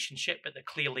that relationship, but they're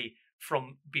clearly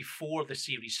from before the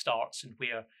series starts, and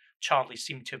where Charlie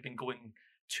seemed to have been going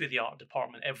to the art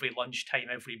department every lunchtime,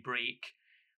 every break,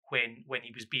 when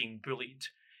he was being bullied.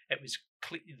 It was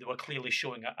they were clearly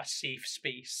showing a safe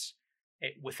space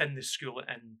within the school,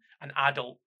 and an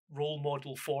adult role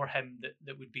model for him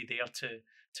that would be there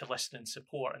to listen and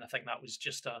support. And I think that was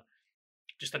just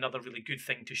another really good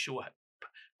thing to show,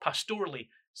 pastorally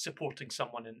supporting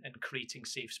someone and creating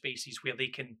safe spaces where they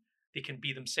can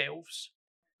be themselves.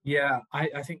 Yeah,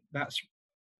 I think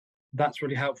that's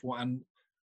really helpful, and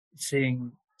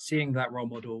seeing that role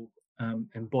model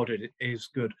embodied is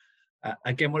good.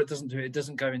 Again, what it doesn't do, it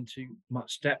doesn't go into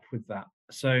much depth with that.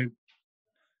 So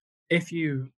if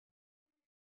you,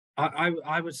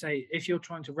 I would say, if you're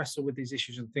trying to wrestle with these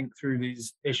issues and think through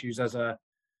these issues as a,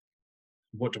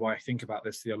 what do I think about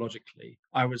this theologically,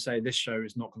 I would say this show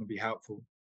is not going to be helpful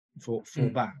for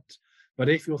that. But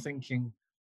if you're thinking,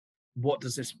 what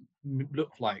does this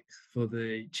look like for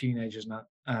the teenagers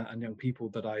and young people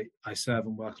that I serve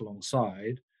and work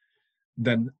alongside,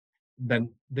 then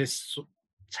this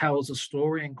tells a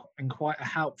story in quite a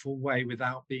helpful way,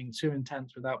 without being too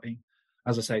intense, without being,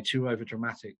 as I say, too over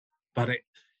dramatic. But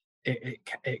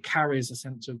it carries a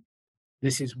sense of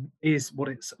this is what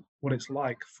it's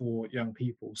like for young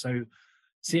people. So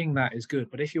seeing that is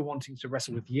good. But if you're wanting to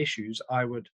wrestle with the issues, I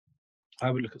would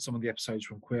look at some of the episodes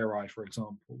from Queer Eye, for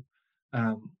example,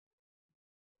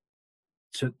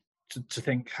 to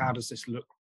think, how does this look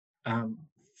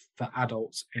for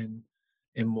adults in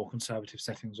more conservative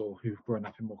settings, or who've grown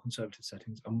up in more conservative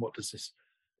settings, and what does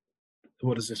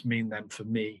this mean then for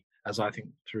me as I think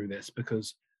through this?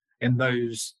 Because in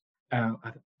those, I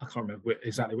can't remember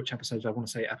exactly which episodes. I want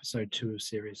to say episode 2 of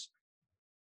series,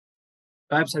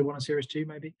 episode 1 of series 2,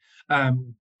 maybe.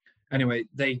 Anyway,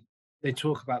 they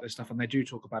talk about this stuff, and they do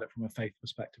talk about it from a faith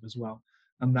perspective as well,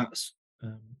 and that's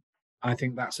I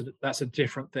think that's a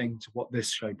different thing to what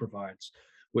this show provides,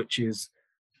 which is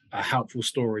a helpful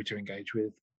story to engage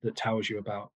with that tells you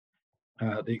about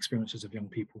the experiences of young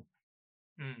people.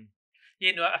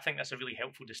 Yeah, no, I think that's a really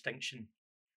helpful distinction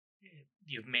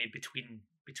you've made between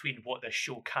what this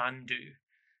show can do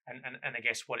and I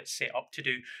guess what it's set up to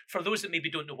do. For those that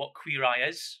maybe don't know what Queer Eye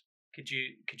is, could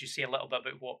you say a little bit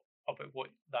about what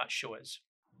that show is?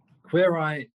 Queer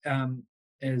Eye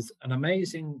is an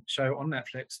amazing show on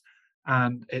Netflix,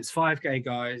 and it's 5 gay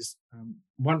guys,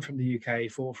 1 from the UK,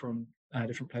 4 from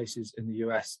different places in the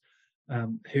US,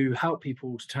 who help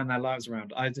people to turn their lives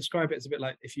around. I describe it as a bit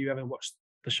like if you ever watched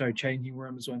the show Changing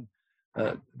Rooms, when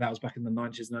that was back in the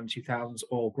 90s and early 2000s,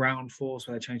 or Ground Force,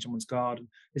 where they change someone's garden.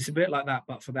 It's a bit like that,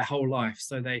 but for their whole life.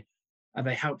 So they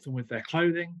help them with their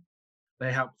clothing,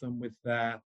 they help them with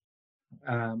their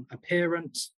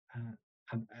appearance,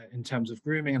 and in terms of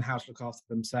grooming and how to look after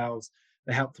themselves.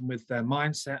 They help them with their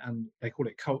mindset, and they call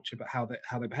it culture, but how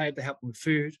they behave. They help them with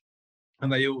food,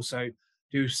 and they also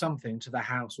do something to their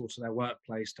house or to their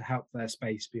workplace to help their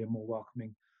space be a more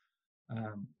welcoming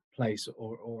place,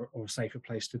 or a safer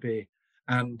place to be.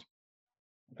 And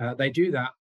they do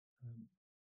that,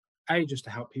 just to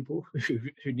help people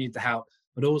who need the help,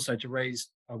 but also to raise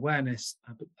awareness.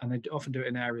 And they often do it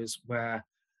in areas where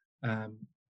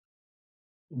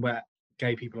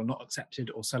gay people are not accepted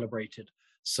or celebrated.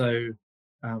 So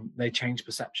they change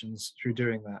perceptions through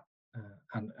doing that.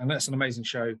 And that's an amazing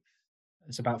show.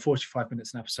 It's about 45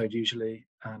 minutes an episode usually,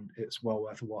 and it's well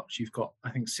worth a watch. You've got,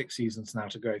 I think, 6 seasons now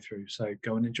to go through, so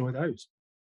go and enjoy those.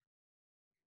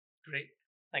 Great,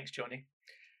 thanks, Johnny.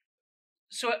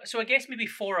 So I guess maybe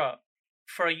for a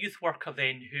youth worker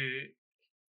then who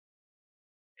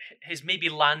has maybe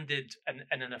landed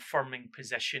in an affirming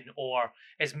position or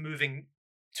is moving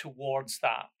towards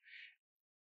that,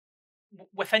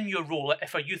 within your role,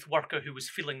 if a youth worker who was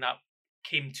feeling that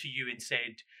came to you and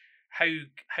said, how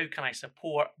can I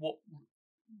support, what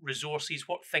resources,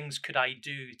 what things could I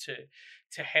do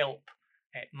to help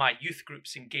my youth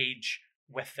groups engage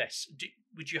with this,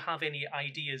 would you have any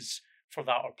ideas for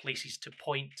that or places to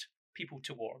point people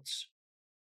towards?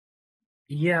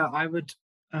 Yeah, I would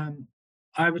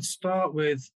start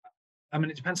with, I mean,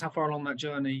 it depends how far along that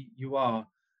journey you are,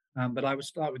 but I would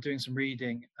start with doing some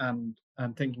reading and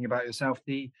thinking about yourself.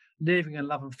 The Living in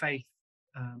Love and Faith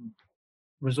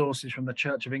resources from the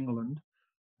Church of England,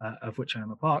 of which I am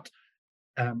a part,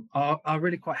 are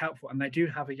really quite helpful, and they do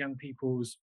have a young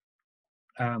people's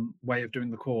way of doing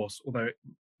the course, although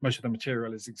most of the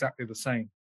material is exactly the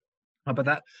same. But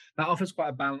that offers quite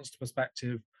a balanced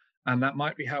perspective, and that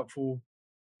might be helpful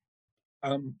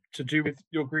to do with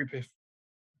your group if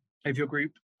your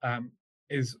group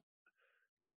is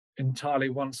entirely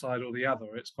one side or the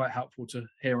other. It's quite helpful to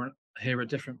hear a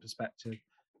different perspective.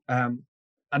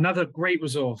 Another great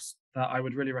resource that I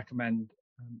would really recommend,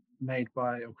 made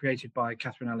by or created by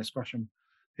Catherine Alice Gresham,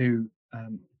 who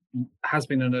has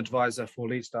been an advisor for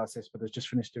Lead Star Assist, but has just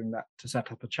finished doing that to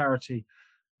set up a charity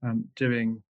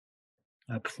doing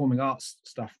performing arts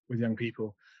stuff with young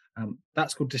people.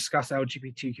 That's called Discuss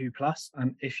LGBTQ+,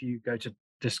 and if you go to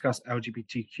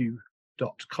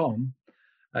discusslgbtq.com,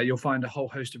 you'll find a whole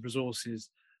host of resources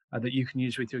that you can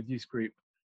use with your youth group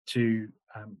to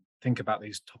think about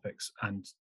these topics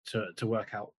and to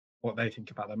work out what they think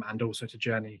about them, and also to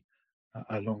journey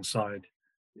alongside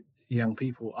young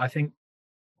people. I think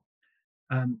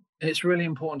it's really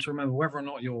important to remember, whether or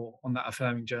not you're on that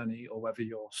affirming journey or whether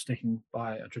you're sticking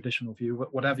by a traditional view,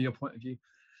 whatever your point of view,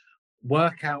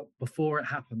 work out before it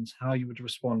happens how you would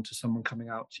respond to someone coming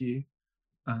out to you,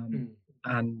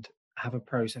 and have a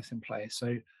process in place.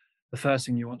 So the first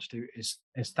thing you want to do is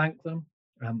thank them,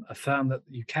 affirm that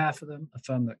you care for them,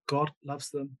 affirm that God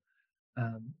loves them,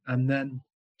 and then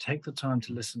take the time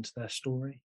to listen to their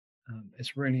story.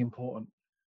 It's really important.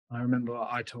 I remember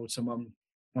I told someone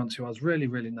once who I was really,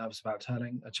 really nervous about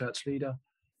telling, a church leader,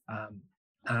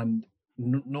 and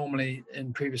normally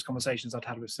in previous conversations I'd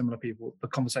had with similar people, the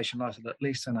conversation lasted at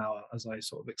least an hour as I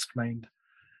sort of explained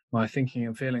my thinking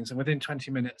and feelings, and within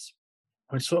 20 minutes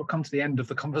we'd sort of come to the end of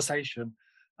the conversation,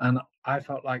 and I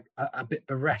felt like a bit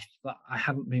bereft that I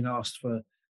hadn't been asked for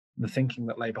the thinking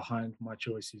that lay behind my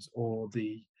choices, or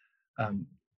the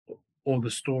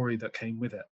story that came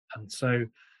with it. And so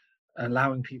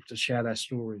allowing people to share their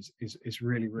stories is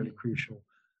really, really crucial.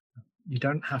 You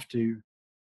don't have to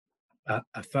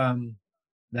affirm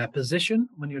their position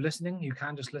when you're listening. You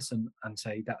can just listen and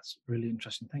say, that's really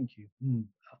interesting, thank you,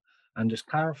 and just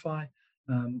clarify.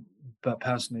 But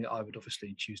personally, I would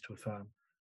obviously choose to affirm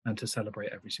and to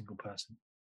celebrate every single person.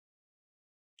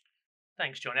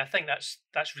 Thanks, Johnny. I think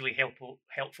that's really helpful,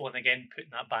 and again, putting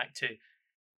that back to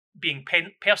being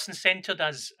person-centered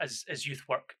as youth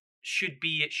work should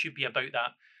be. It should be about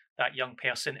that young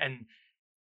person, and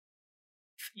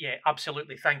yeah,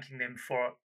 absolutely thanking them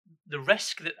for the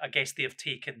risk that I guess they have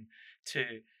taken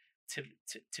to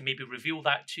maybe reveal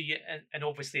that to you, and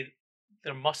obviously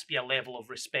there must be a level of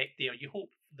respect there. You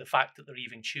hope the fact that they're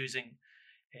even choosing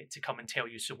to come and tell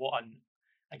you. So what an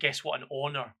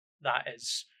honour that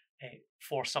is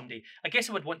for somebody. I guess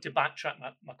I would want to backtrack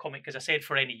my comment, because I said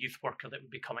for any youth worker that would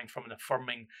be coming from an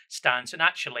affirming stance, and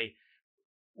actually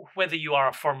whether you are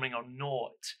affirming or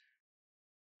not,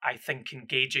 I think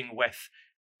engaging with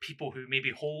people who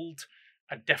maybe hold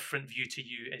a different view to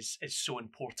you is so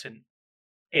important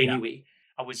anyway.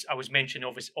 Yeah. I was mentioning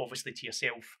obviously to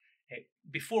yourself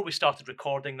before we started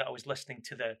recording that I was listening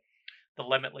to the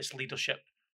Limitless Leadership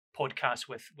podcast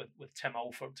with Tim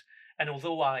Alford, and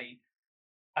although I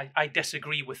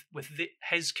disagree with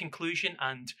his conclusion,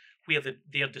 and where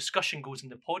their discussion goes in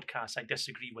the podcast, I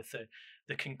disagree with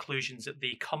the conclusions that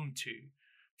they come to.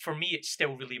 For me, it's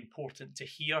still really important to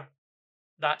hear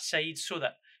that side, so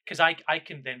that, because I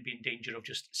can then be in danger of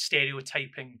just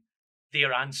stereotyping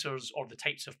their answers or the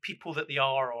types of people that they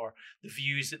are or the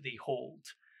views that they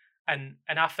hold. And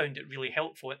I found it really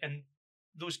helpful. And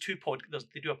those two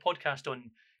they do a podcast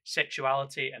on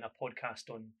sexuality and a podcast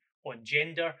on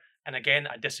gender. And again,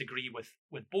 I disagree with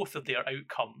both of their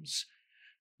outcomes.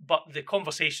 But the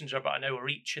conversations are about an hour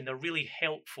each, and they're really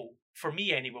helpful. For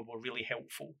me anyway, were really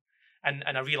helpful. and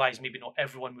I realise maybe not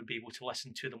everyone would be able to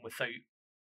listen to them without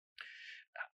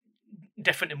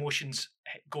different emotions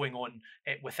going on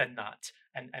within that,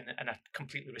 and I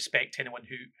completely respect anyone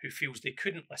who feels they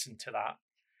couldn't listen to that.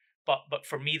 But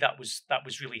for me, that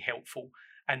was really helpful,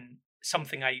 and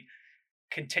something I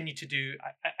continue to do,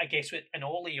 I guess, in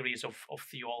all areas of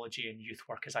theology and youth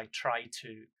work, is I try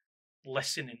to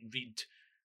listen and read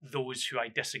those who I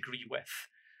disagree with,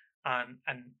 and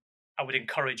I would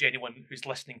encourage anyone who's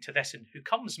listening to this and who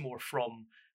comes more from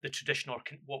the traditional, or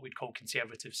what we'd call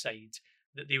conservative side,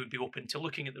 that they would be open to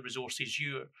looking at the resources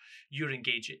you're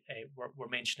engaged we're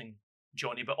mentioning,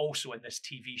 Johnny, but also in this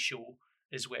TV show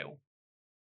as well.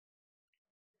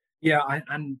 Yeah,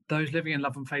 and those living in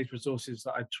love and faith resources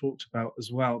that I talked about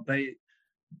as well,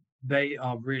 they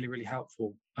are really, really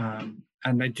helpful, and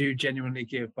they do genuinely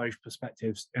give both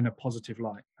perspectives in a positive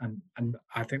light, and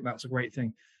I think that's a great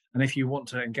thing. And if you want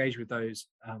to engage with those,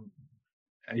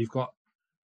 you've got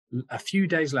a few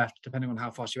days left, depending on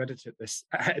how fast you edit this,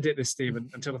 Stephen,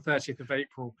 until the 30th of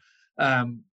April,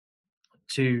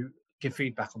 to give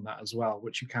feedback on that as well,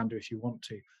 which you can do if you want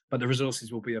to. But the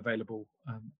resources will be available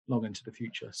long into the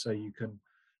future, so you can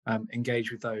engage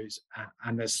with those.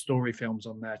 And there's story films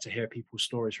on there to hear people's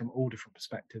stories from all different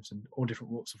perspectives and all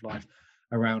different walks of life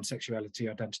around sexuality,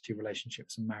 identity,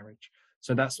 relationships, and marriage.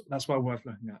 So that's well worth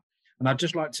looking at. And I'd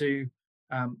just like to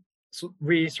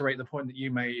reiterate the point that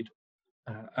you made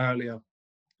earlier,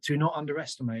 to not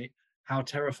underestimate how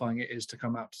terrifying it is to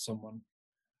come out to someone.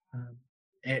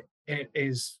 It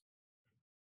is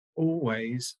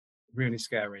always really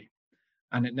scary,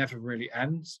 and it never really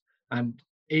ends. And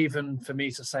even for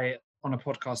me to say it on a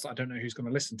podcast that I don't know who's going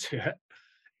to listen to it,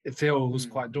 it feels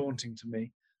quite daunting to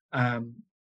me. And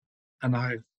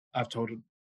I've told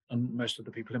most of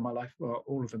the people in my life, well,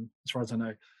 all of them, as far as I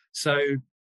know. So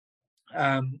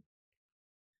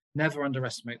never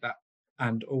underestimate that,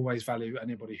 and always value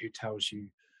anybody who tells you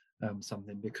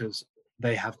something, because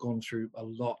they have gone through a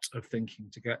lot of thinking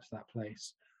to get to that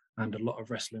place, and a lot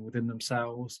of wrestling within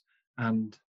themselves,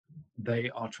 and they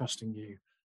are trusting you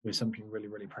with something really,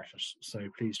 really precious. So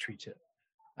please treat it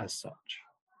as such.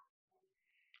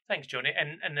 Thanks, Johnny,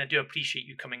 and I do appreciate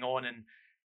you coming on and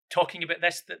talking about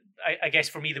this. That I guess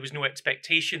for me there was no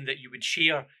expectation that you would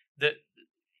share that,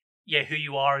 yeah, who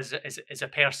you are as a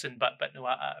person, but no,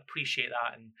 I appreciate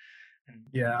that, and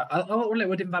yeah, well, it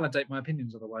would invalidate my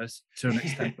opinions otherwise, to an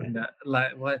extent, wouldn't it?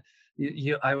 Like, well,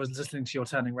 I was listening to your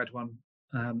Turning Red one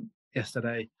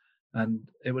yesterday, and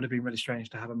it would have been really strange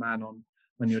to have a man on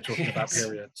when you were talking about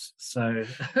periods. So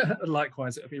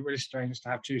likewise, it would be really strange to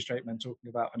have two straight men talking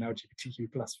about an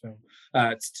LGBTQ plus film.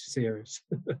 It's serious.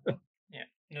 Yeah,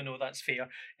 no, that's fair.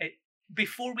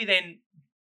 Before we then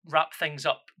wrap things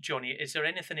up, Johnny, is there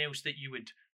anything else that you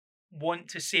would want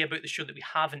to say about the show that we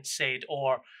haven't said,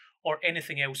 or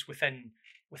anything else within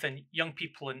young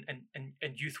people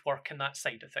and youth work and that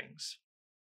side of things?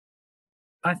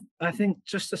 I think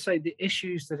just to say the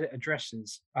issues that it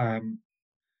addresses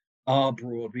are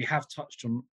broad. We have touched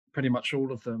on pretty much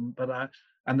all of them, but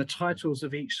and the titles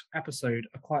of each episode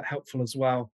are quite helpful as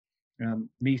well.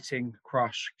 Meeting,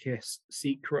 crush, kiss,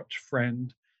 secret,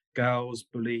 friend, girls,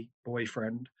 bully,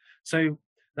 boyfriend. So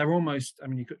they're almost, I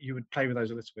mean, you would play with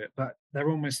those a little bit, but they're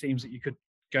almost themes that you could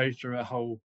go through a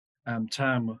whole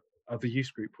term of a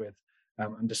youth group with,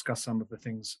 and discuss some of the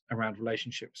things around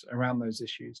relationships, around those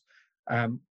issues.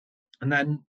 And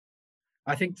then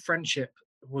I think friendship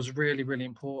was really, really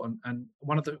important. And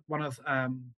one of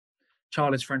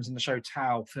Charlie's friends in the show,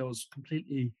 Tao, feels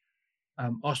completely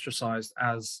ostracized,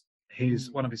 as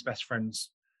one of his best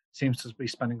friends seems to be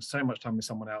spending so much time with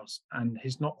someone else, and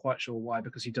he's not quite sure why,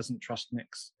 because he doesn't trust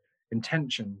Nick's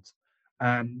intentions.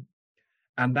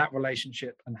 And that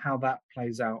relationship and how that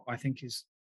plays out, I think is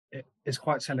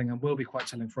quite telling, and will be quite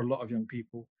telling for a lot of young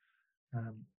people.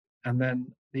 And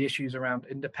then the issues around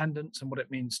independence and what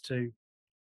it means to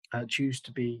choose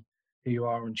to be who you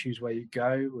are and choose where you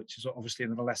go, which is obviously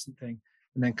an adolescent thing.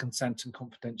 And then consent and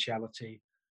confidentiality.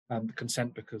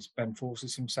 Consent because Ben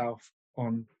forces himself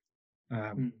on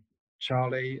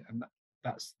Charlie, and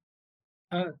that's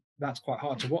quite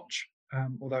hard to watch,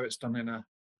 although it's done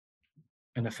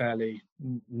in a fairly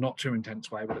not too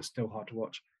intense way, but it's still hard to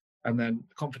watch. And then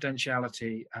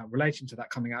confidentiality, relating to that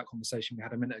coming out conversation we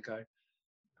had a minute ago,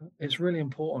 it's really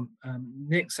important.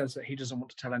 Nick says that he doesn't want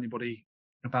to tell anybody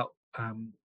about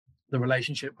the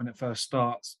relationship when it first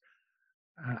starts,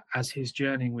 as he's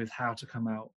journeying with how to come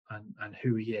out and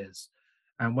who he is.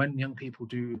 And when young people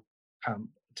do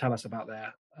tell us about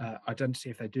their identity,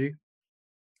 if they do,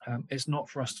 it's not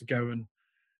for us to go and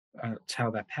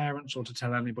tell their parents or to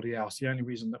tell anybody else. The only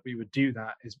reason that we would do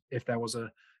that is if there was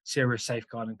a serious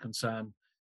safeguarding concern,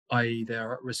 i.e. they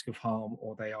are at risk of harm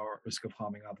or they are at risk of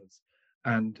harming others.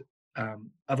 And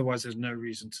otherwise, there's no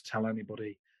reason to tell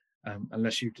anybody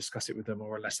unless you discuss it with them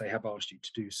or unless they have asked you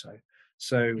to do so.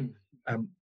 So,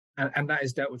 and that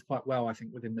is dealt with quite well, I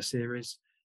think, within the series.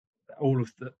 All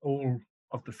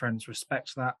of the friends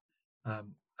respect that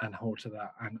and hold to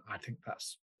that, and I think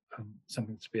that's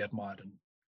something to be admired and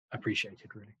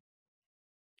appreciated, really.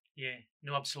 Yeah,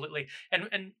 no, absolutely.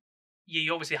 And yeah,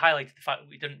 you obviously highlighted the fact that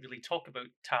we didn't really talk about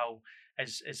Tao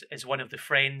as one of the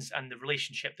friends and the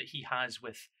relationship that he has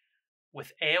with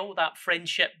Elle, that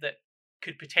friendship that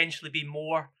could potentially be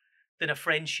more than a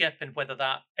friendship, and whether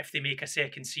that, if they make a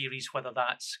second series, whether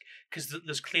that's because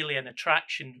there's clearly an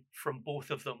attraction from both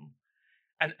of them,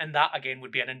 and that again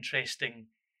would be an interesting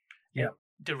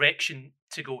direction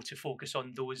to go, to focus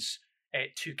on those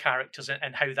two characters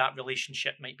and how that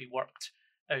relationship might be worked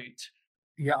out.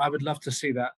 Yeah, I would love to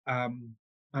see that, and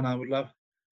I would love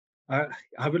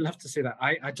to see that.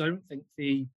 I don't think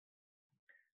the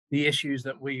issues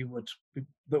that we would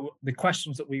the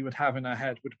questions that we would have in our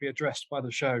head would be addressed by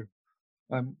the show,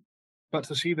 but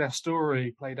to see their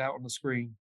story played out on the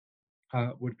screen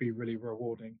would be really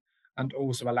rewarding, and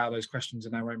also allow those questions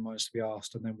in our own minds to be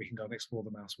asked, and then we can go and explore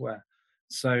them elsewhere.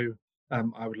 So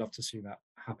I would love to see that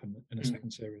happen in a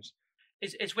second series.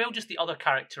 As well, just the other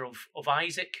character of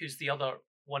Isaac, who's the other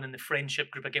one in the friendship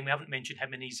group. Again, we haven't mentioned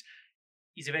him, and he's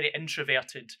a very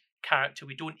introverted character.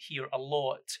 We don't hear a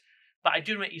lot, but I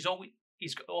do remember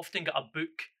he's often got a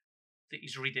book that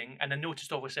he's reading, and I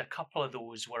noticed obviously a couple of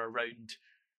those were around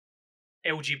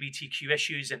LGBTQ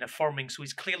issues and affirming. So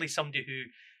he's clearly somebody who,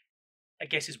 I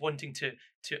guess, is wanting to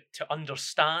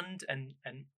understand and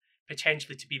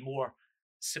potentially to be more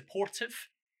supportive.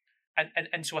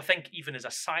 And so I think even as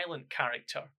a silent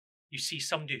character, you see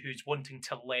somebody who's wanting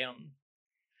to learn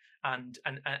and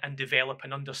develop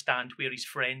and understand where his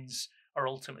friends are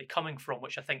ultimately coming from,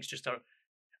 which I think is just a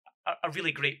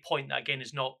really great point that, again,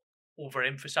 is not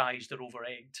overemphasized or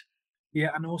over-egged. Yeah,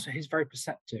 and also he's very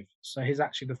perceptive. So he's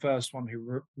actually the first one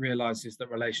who realizes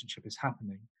that relationship is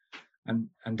happening and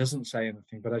doesn't say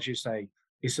anything. But as you say,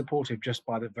 he's supportive just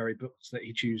by the very books that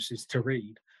he chooses to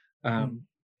read.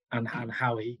 And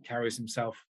how he carries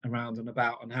himself around and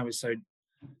about, and how he's so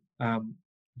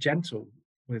gentle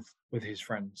with his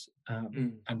friends,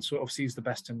 and sort of sees the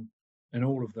best in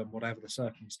all of them, whatever the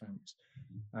circumstance,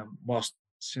 whilst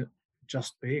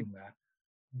just being there.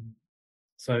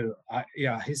 So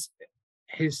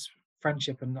his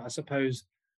friendship, and I suppose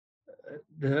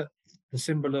the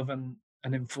symbol of an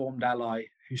informed ally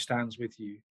who stands with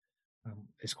you,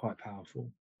 is quite powerful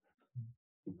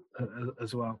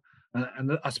as well.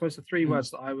 And I suppose the three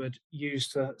words that I would use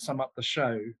to sum up the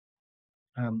show,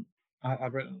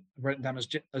 I've written down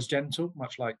as gentle,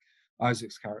 much like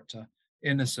Isaac's character,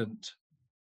 innocent,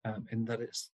 in that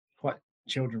it's quite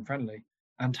children friendly,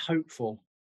 and hopeful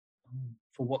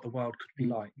for what the world could be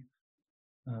like.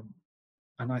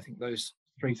 And I think those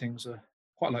three things are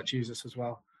quite like Jesus as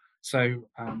well. So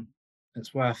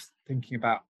it's worth thinking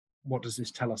about, what does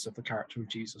this tell us of the character of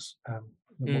Jesus?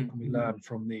 What can we learn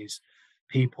from these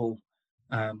people,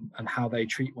 and how they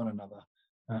treat one another,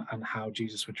 and how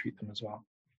Jesus would treat them as well.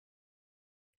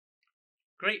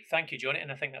 Great, thank you, Johnny.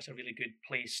 And I think that's a really good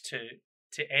place to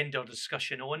end our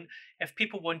discussion on. If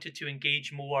people wanted to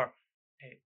engage more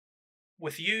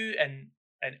with you and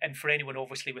for anyone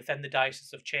obviously within the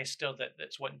Diocese of Chester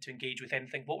that's wanting to engage with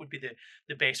anything, what would be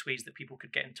the best ways that people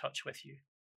could get in touch with you?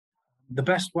 The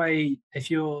best way, if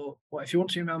you want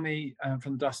to email me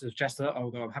from the Diocese of Chester,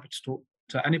 although I'm happy to talk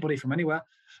to anybody from anywhere,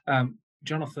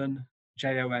 Jonathan,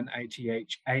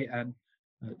 JONATHAN,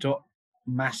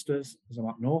 .masters, as I'm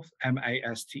up north,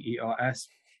 MASTERS,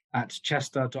 at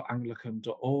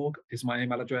chester.anglican.org is my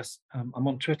email address. I'm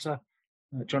on Twitter,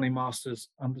 Johnny Masters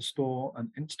 _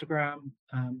 and Instagram,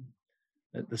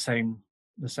 the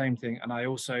same thing. And I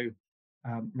also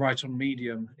write on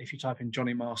Medium. If you type in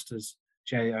Johnny Masters,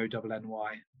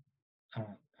 JONNY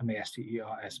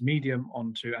MASTERS, Medium,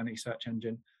 onto any search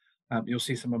engine, you'll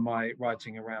see some of my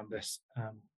writing around this,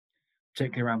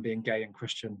 particularly around being gay and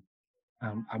Christian,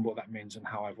 and what that means and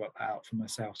how I've worked that out for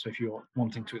myself. So if you're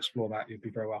wanting to explore that, you'd be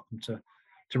very welcome to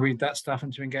read that stuff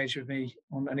and to engage with me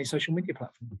on any social media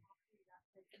platform.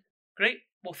 Great.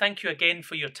 Well, thank you again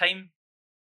for your time,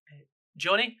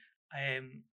 Johnny,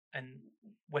 and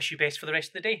wish you best for the rest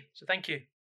of the day. So thank you.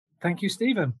 Thank you,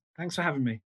 Stephen. Thanks for having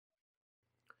me.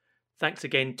 Thanks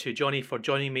again to Johnny for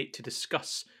joining me to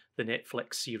discuss the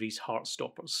Netflix series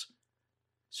Heartstoppers.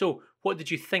 So, what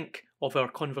did you think of our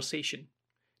conversation?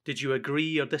 Did you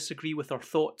agree or disagree with our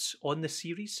thoughts on the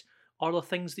series? Are there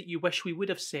things that you wish we would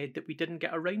have said that we didn't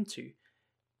get around to?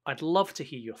 I'd love to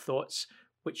hear your thoughts,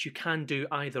 which you can do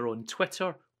either on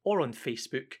Twitter or on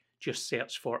Facebook. Just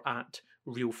search for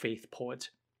 @RealFaithPod.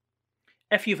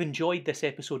 If you've enjoyed this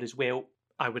episode as well,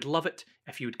 I would love it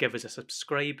if you would give us a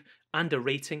subscribe and a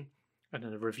rating and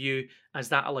a review, as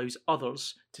that allows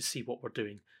others to see what we're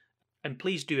doing. And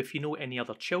please do, if you know any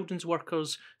other children's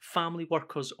workers, family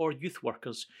workers or youth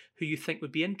workers who you think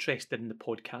would be interested in the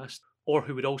podcast or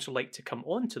who would also like to come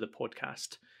on to the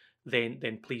podcast,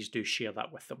 then please do share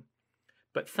that with them.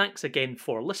 But thanks again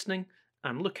for listening,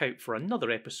 and look out for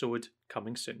another episode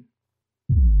coming soon.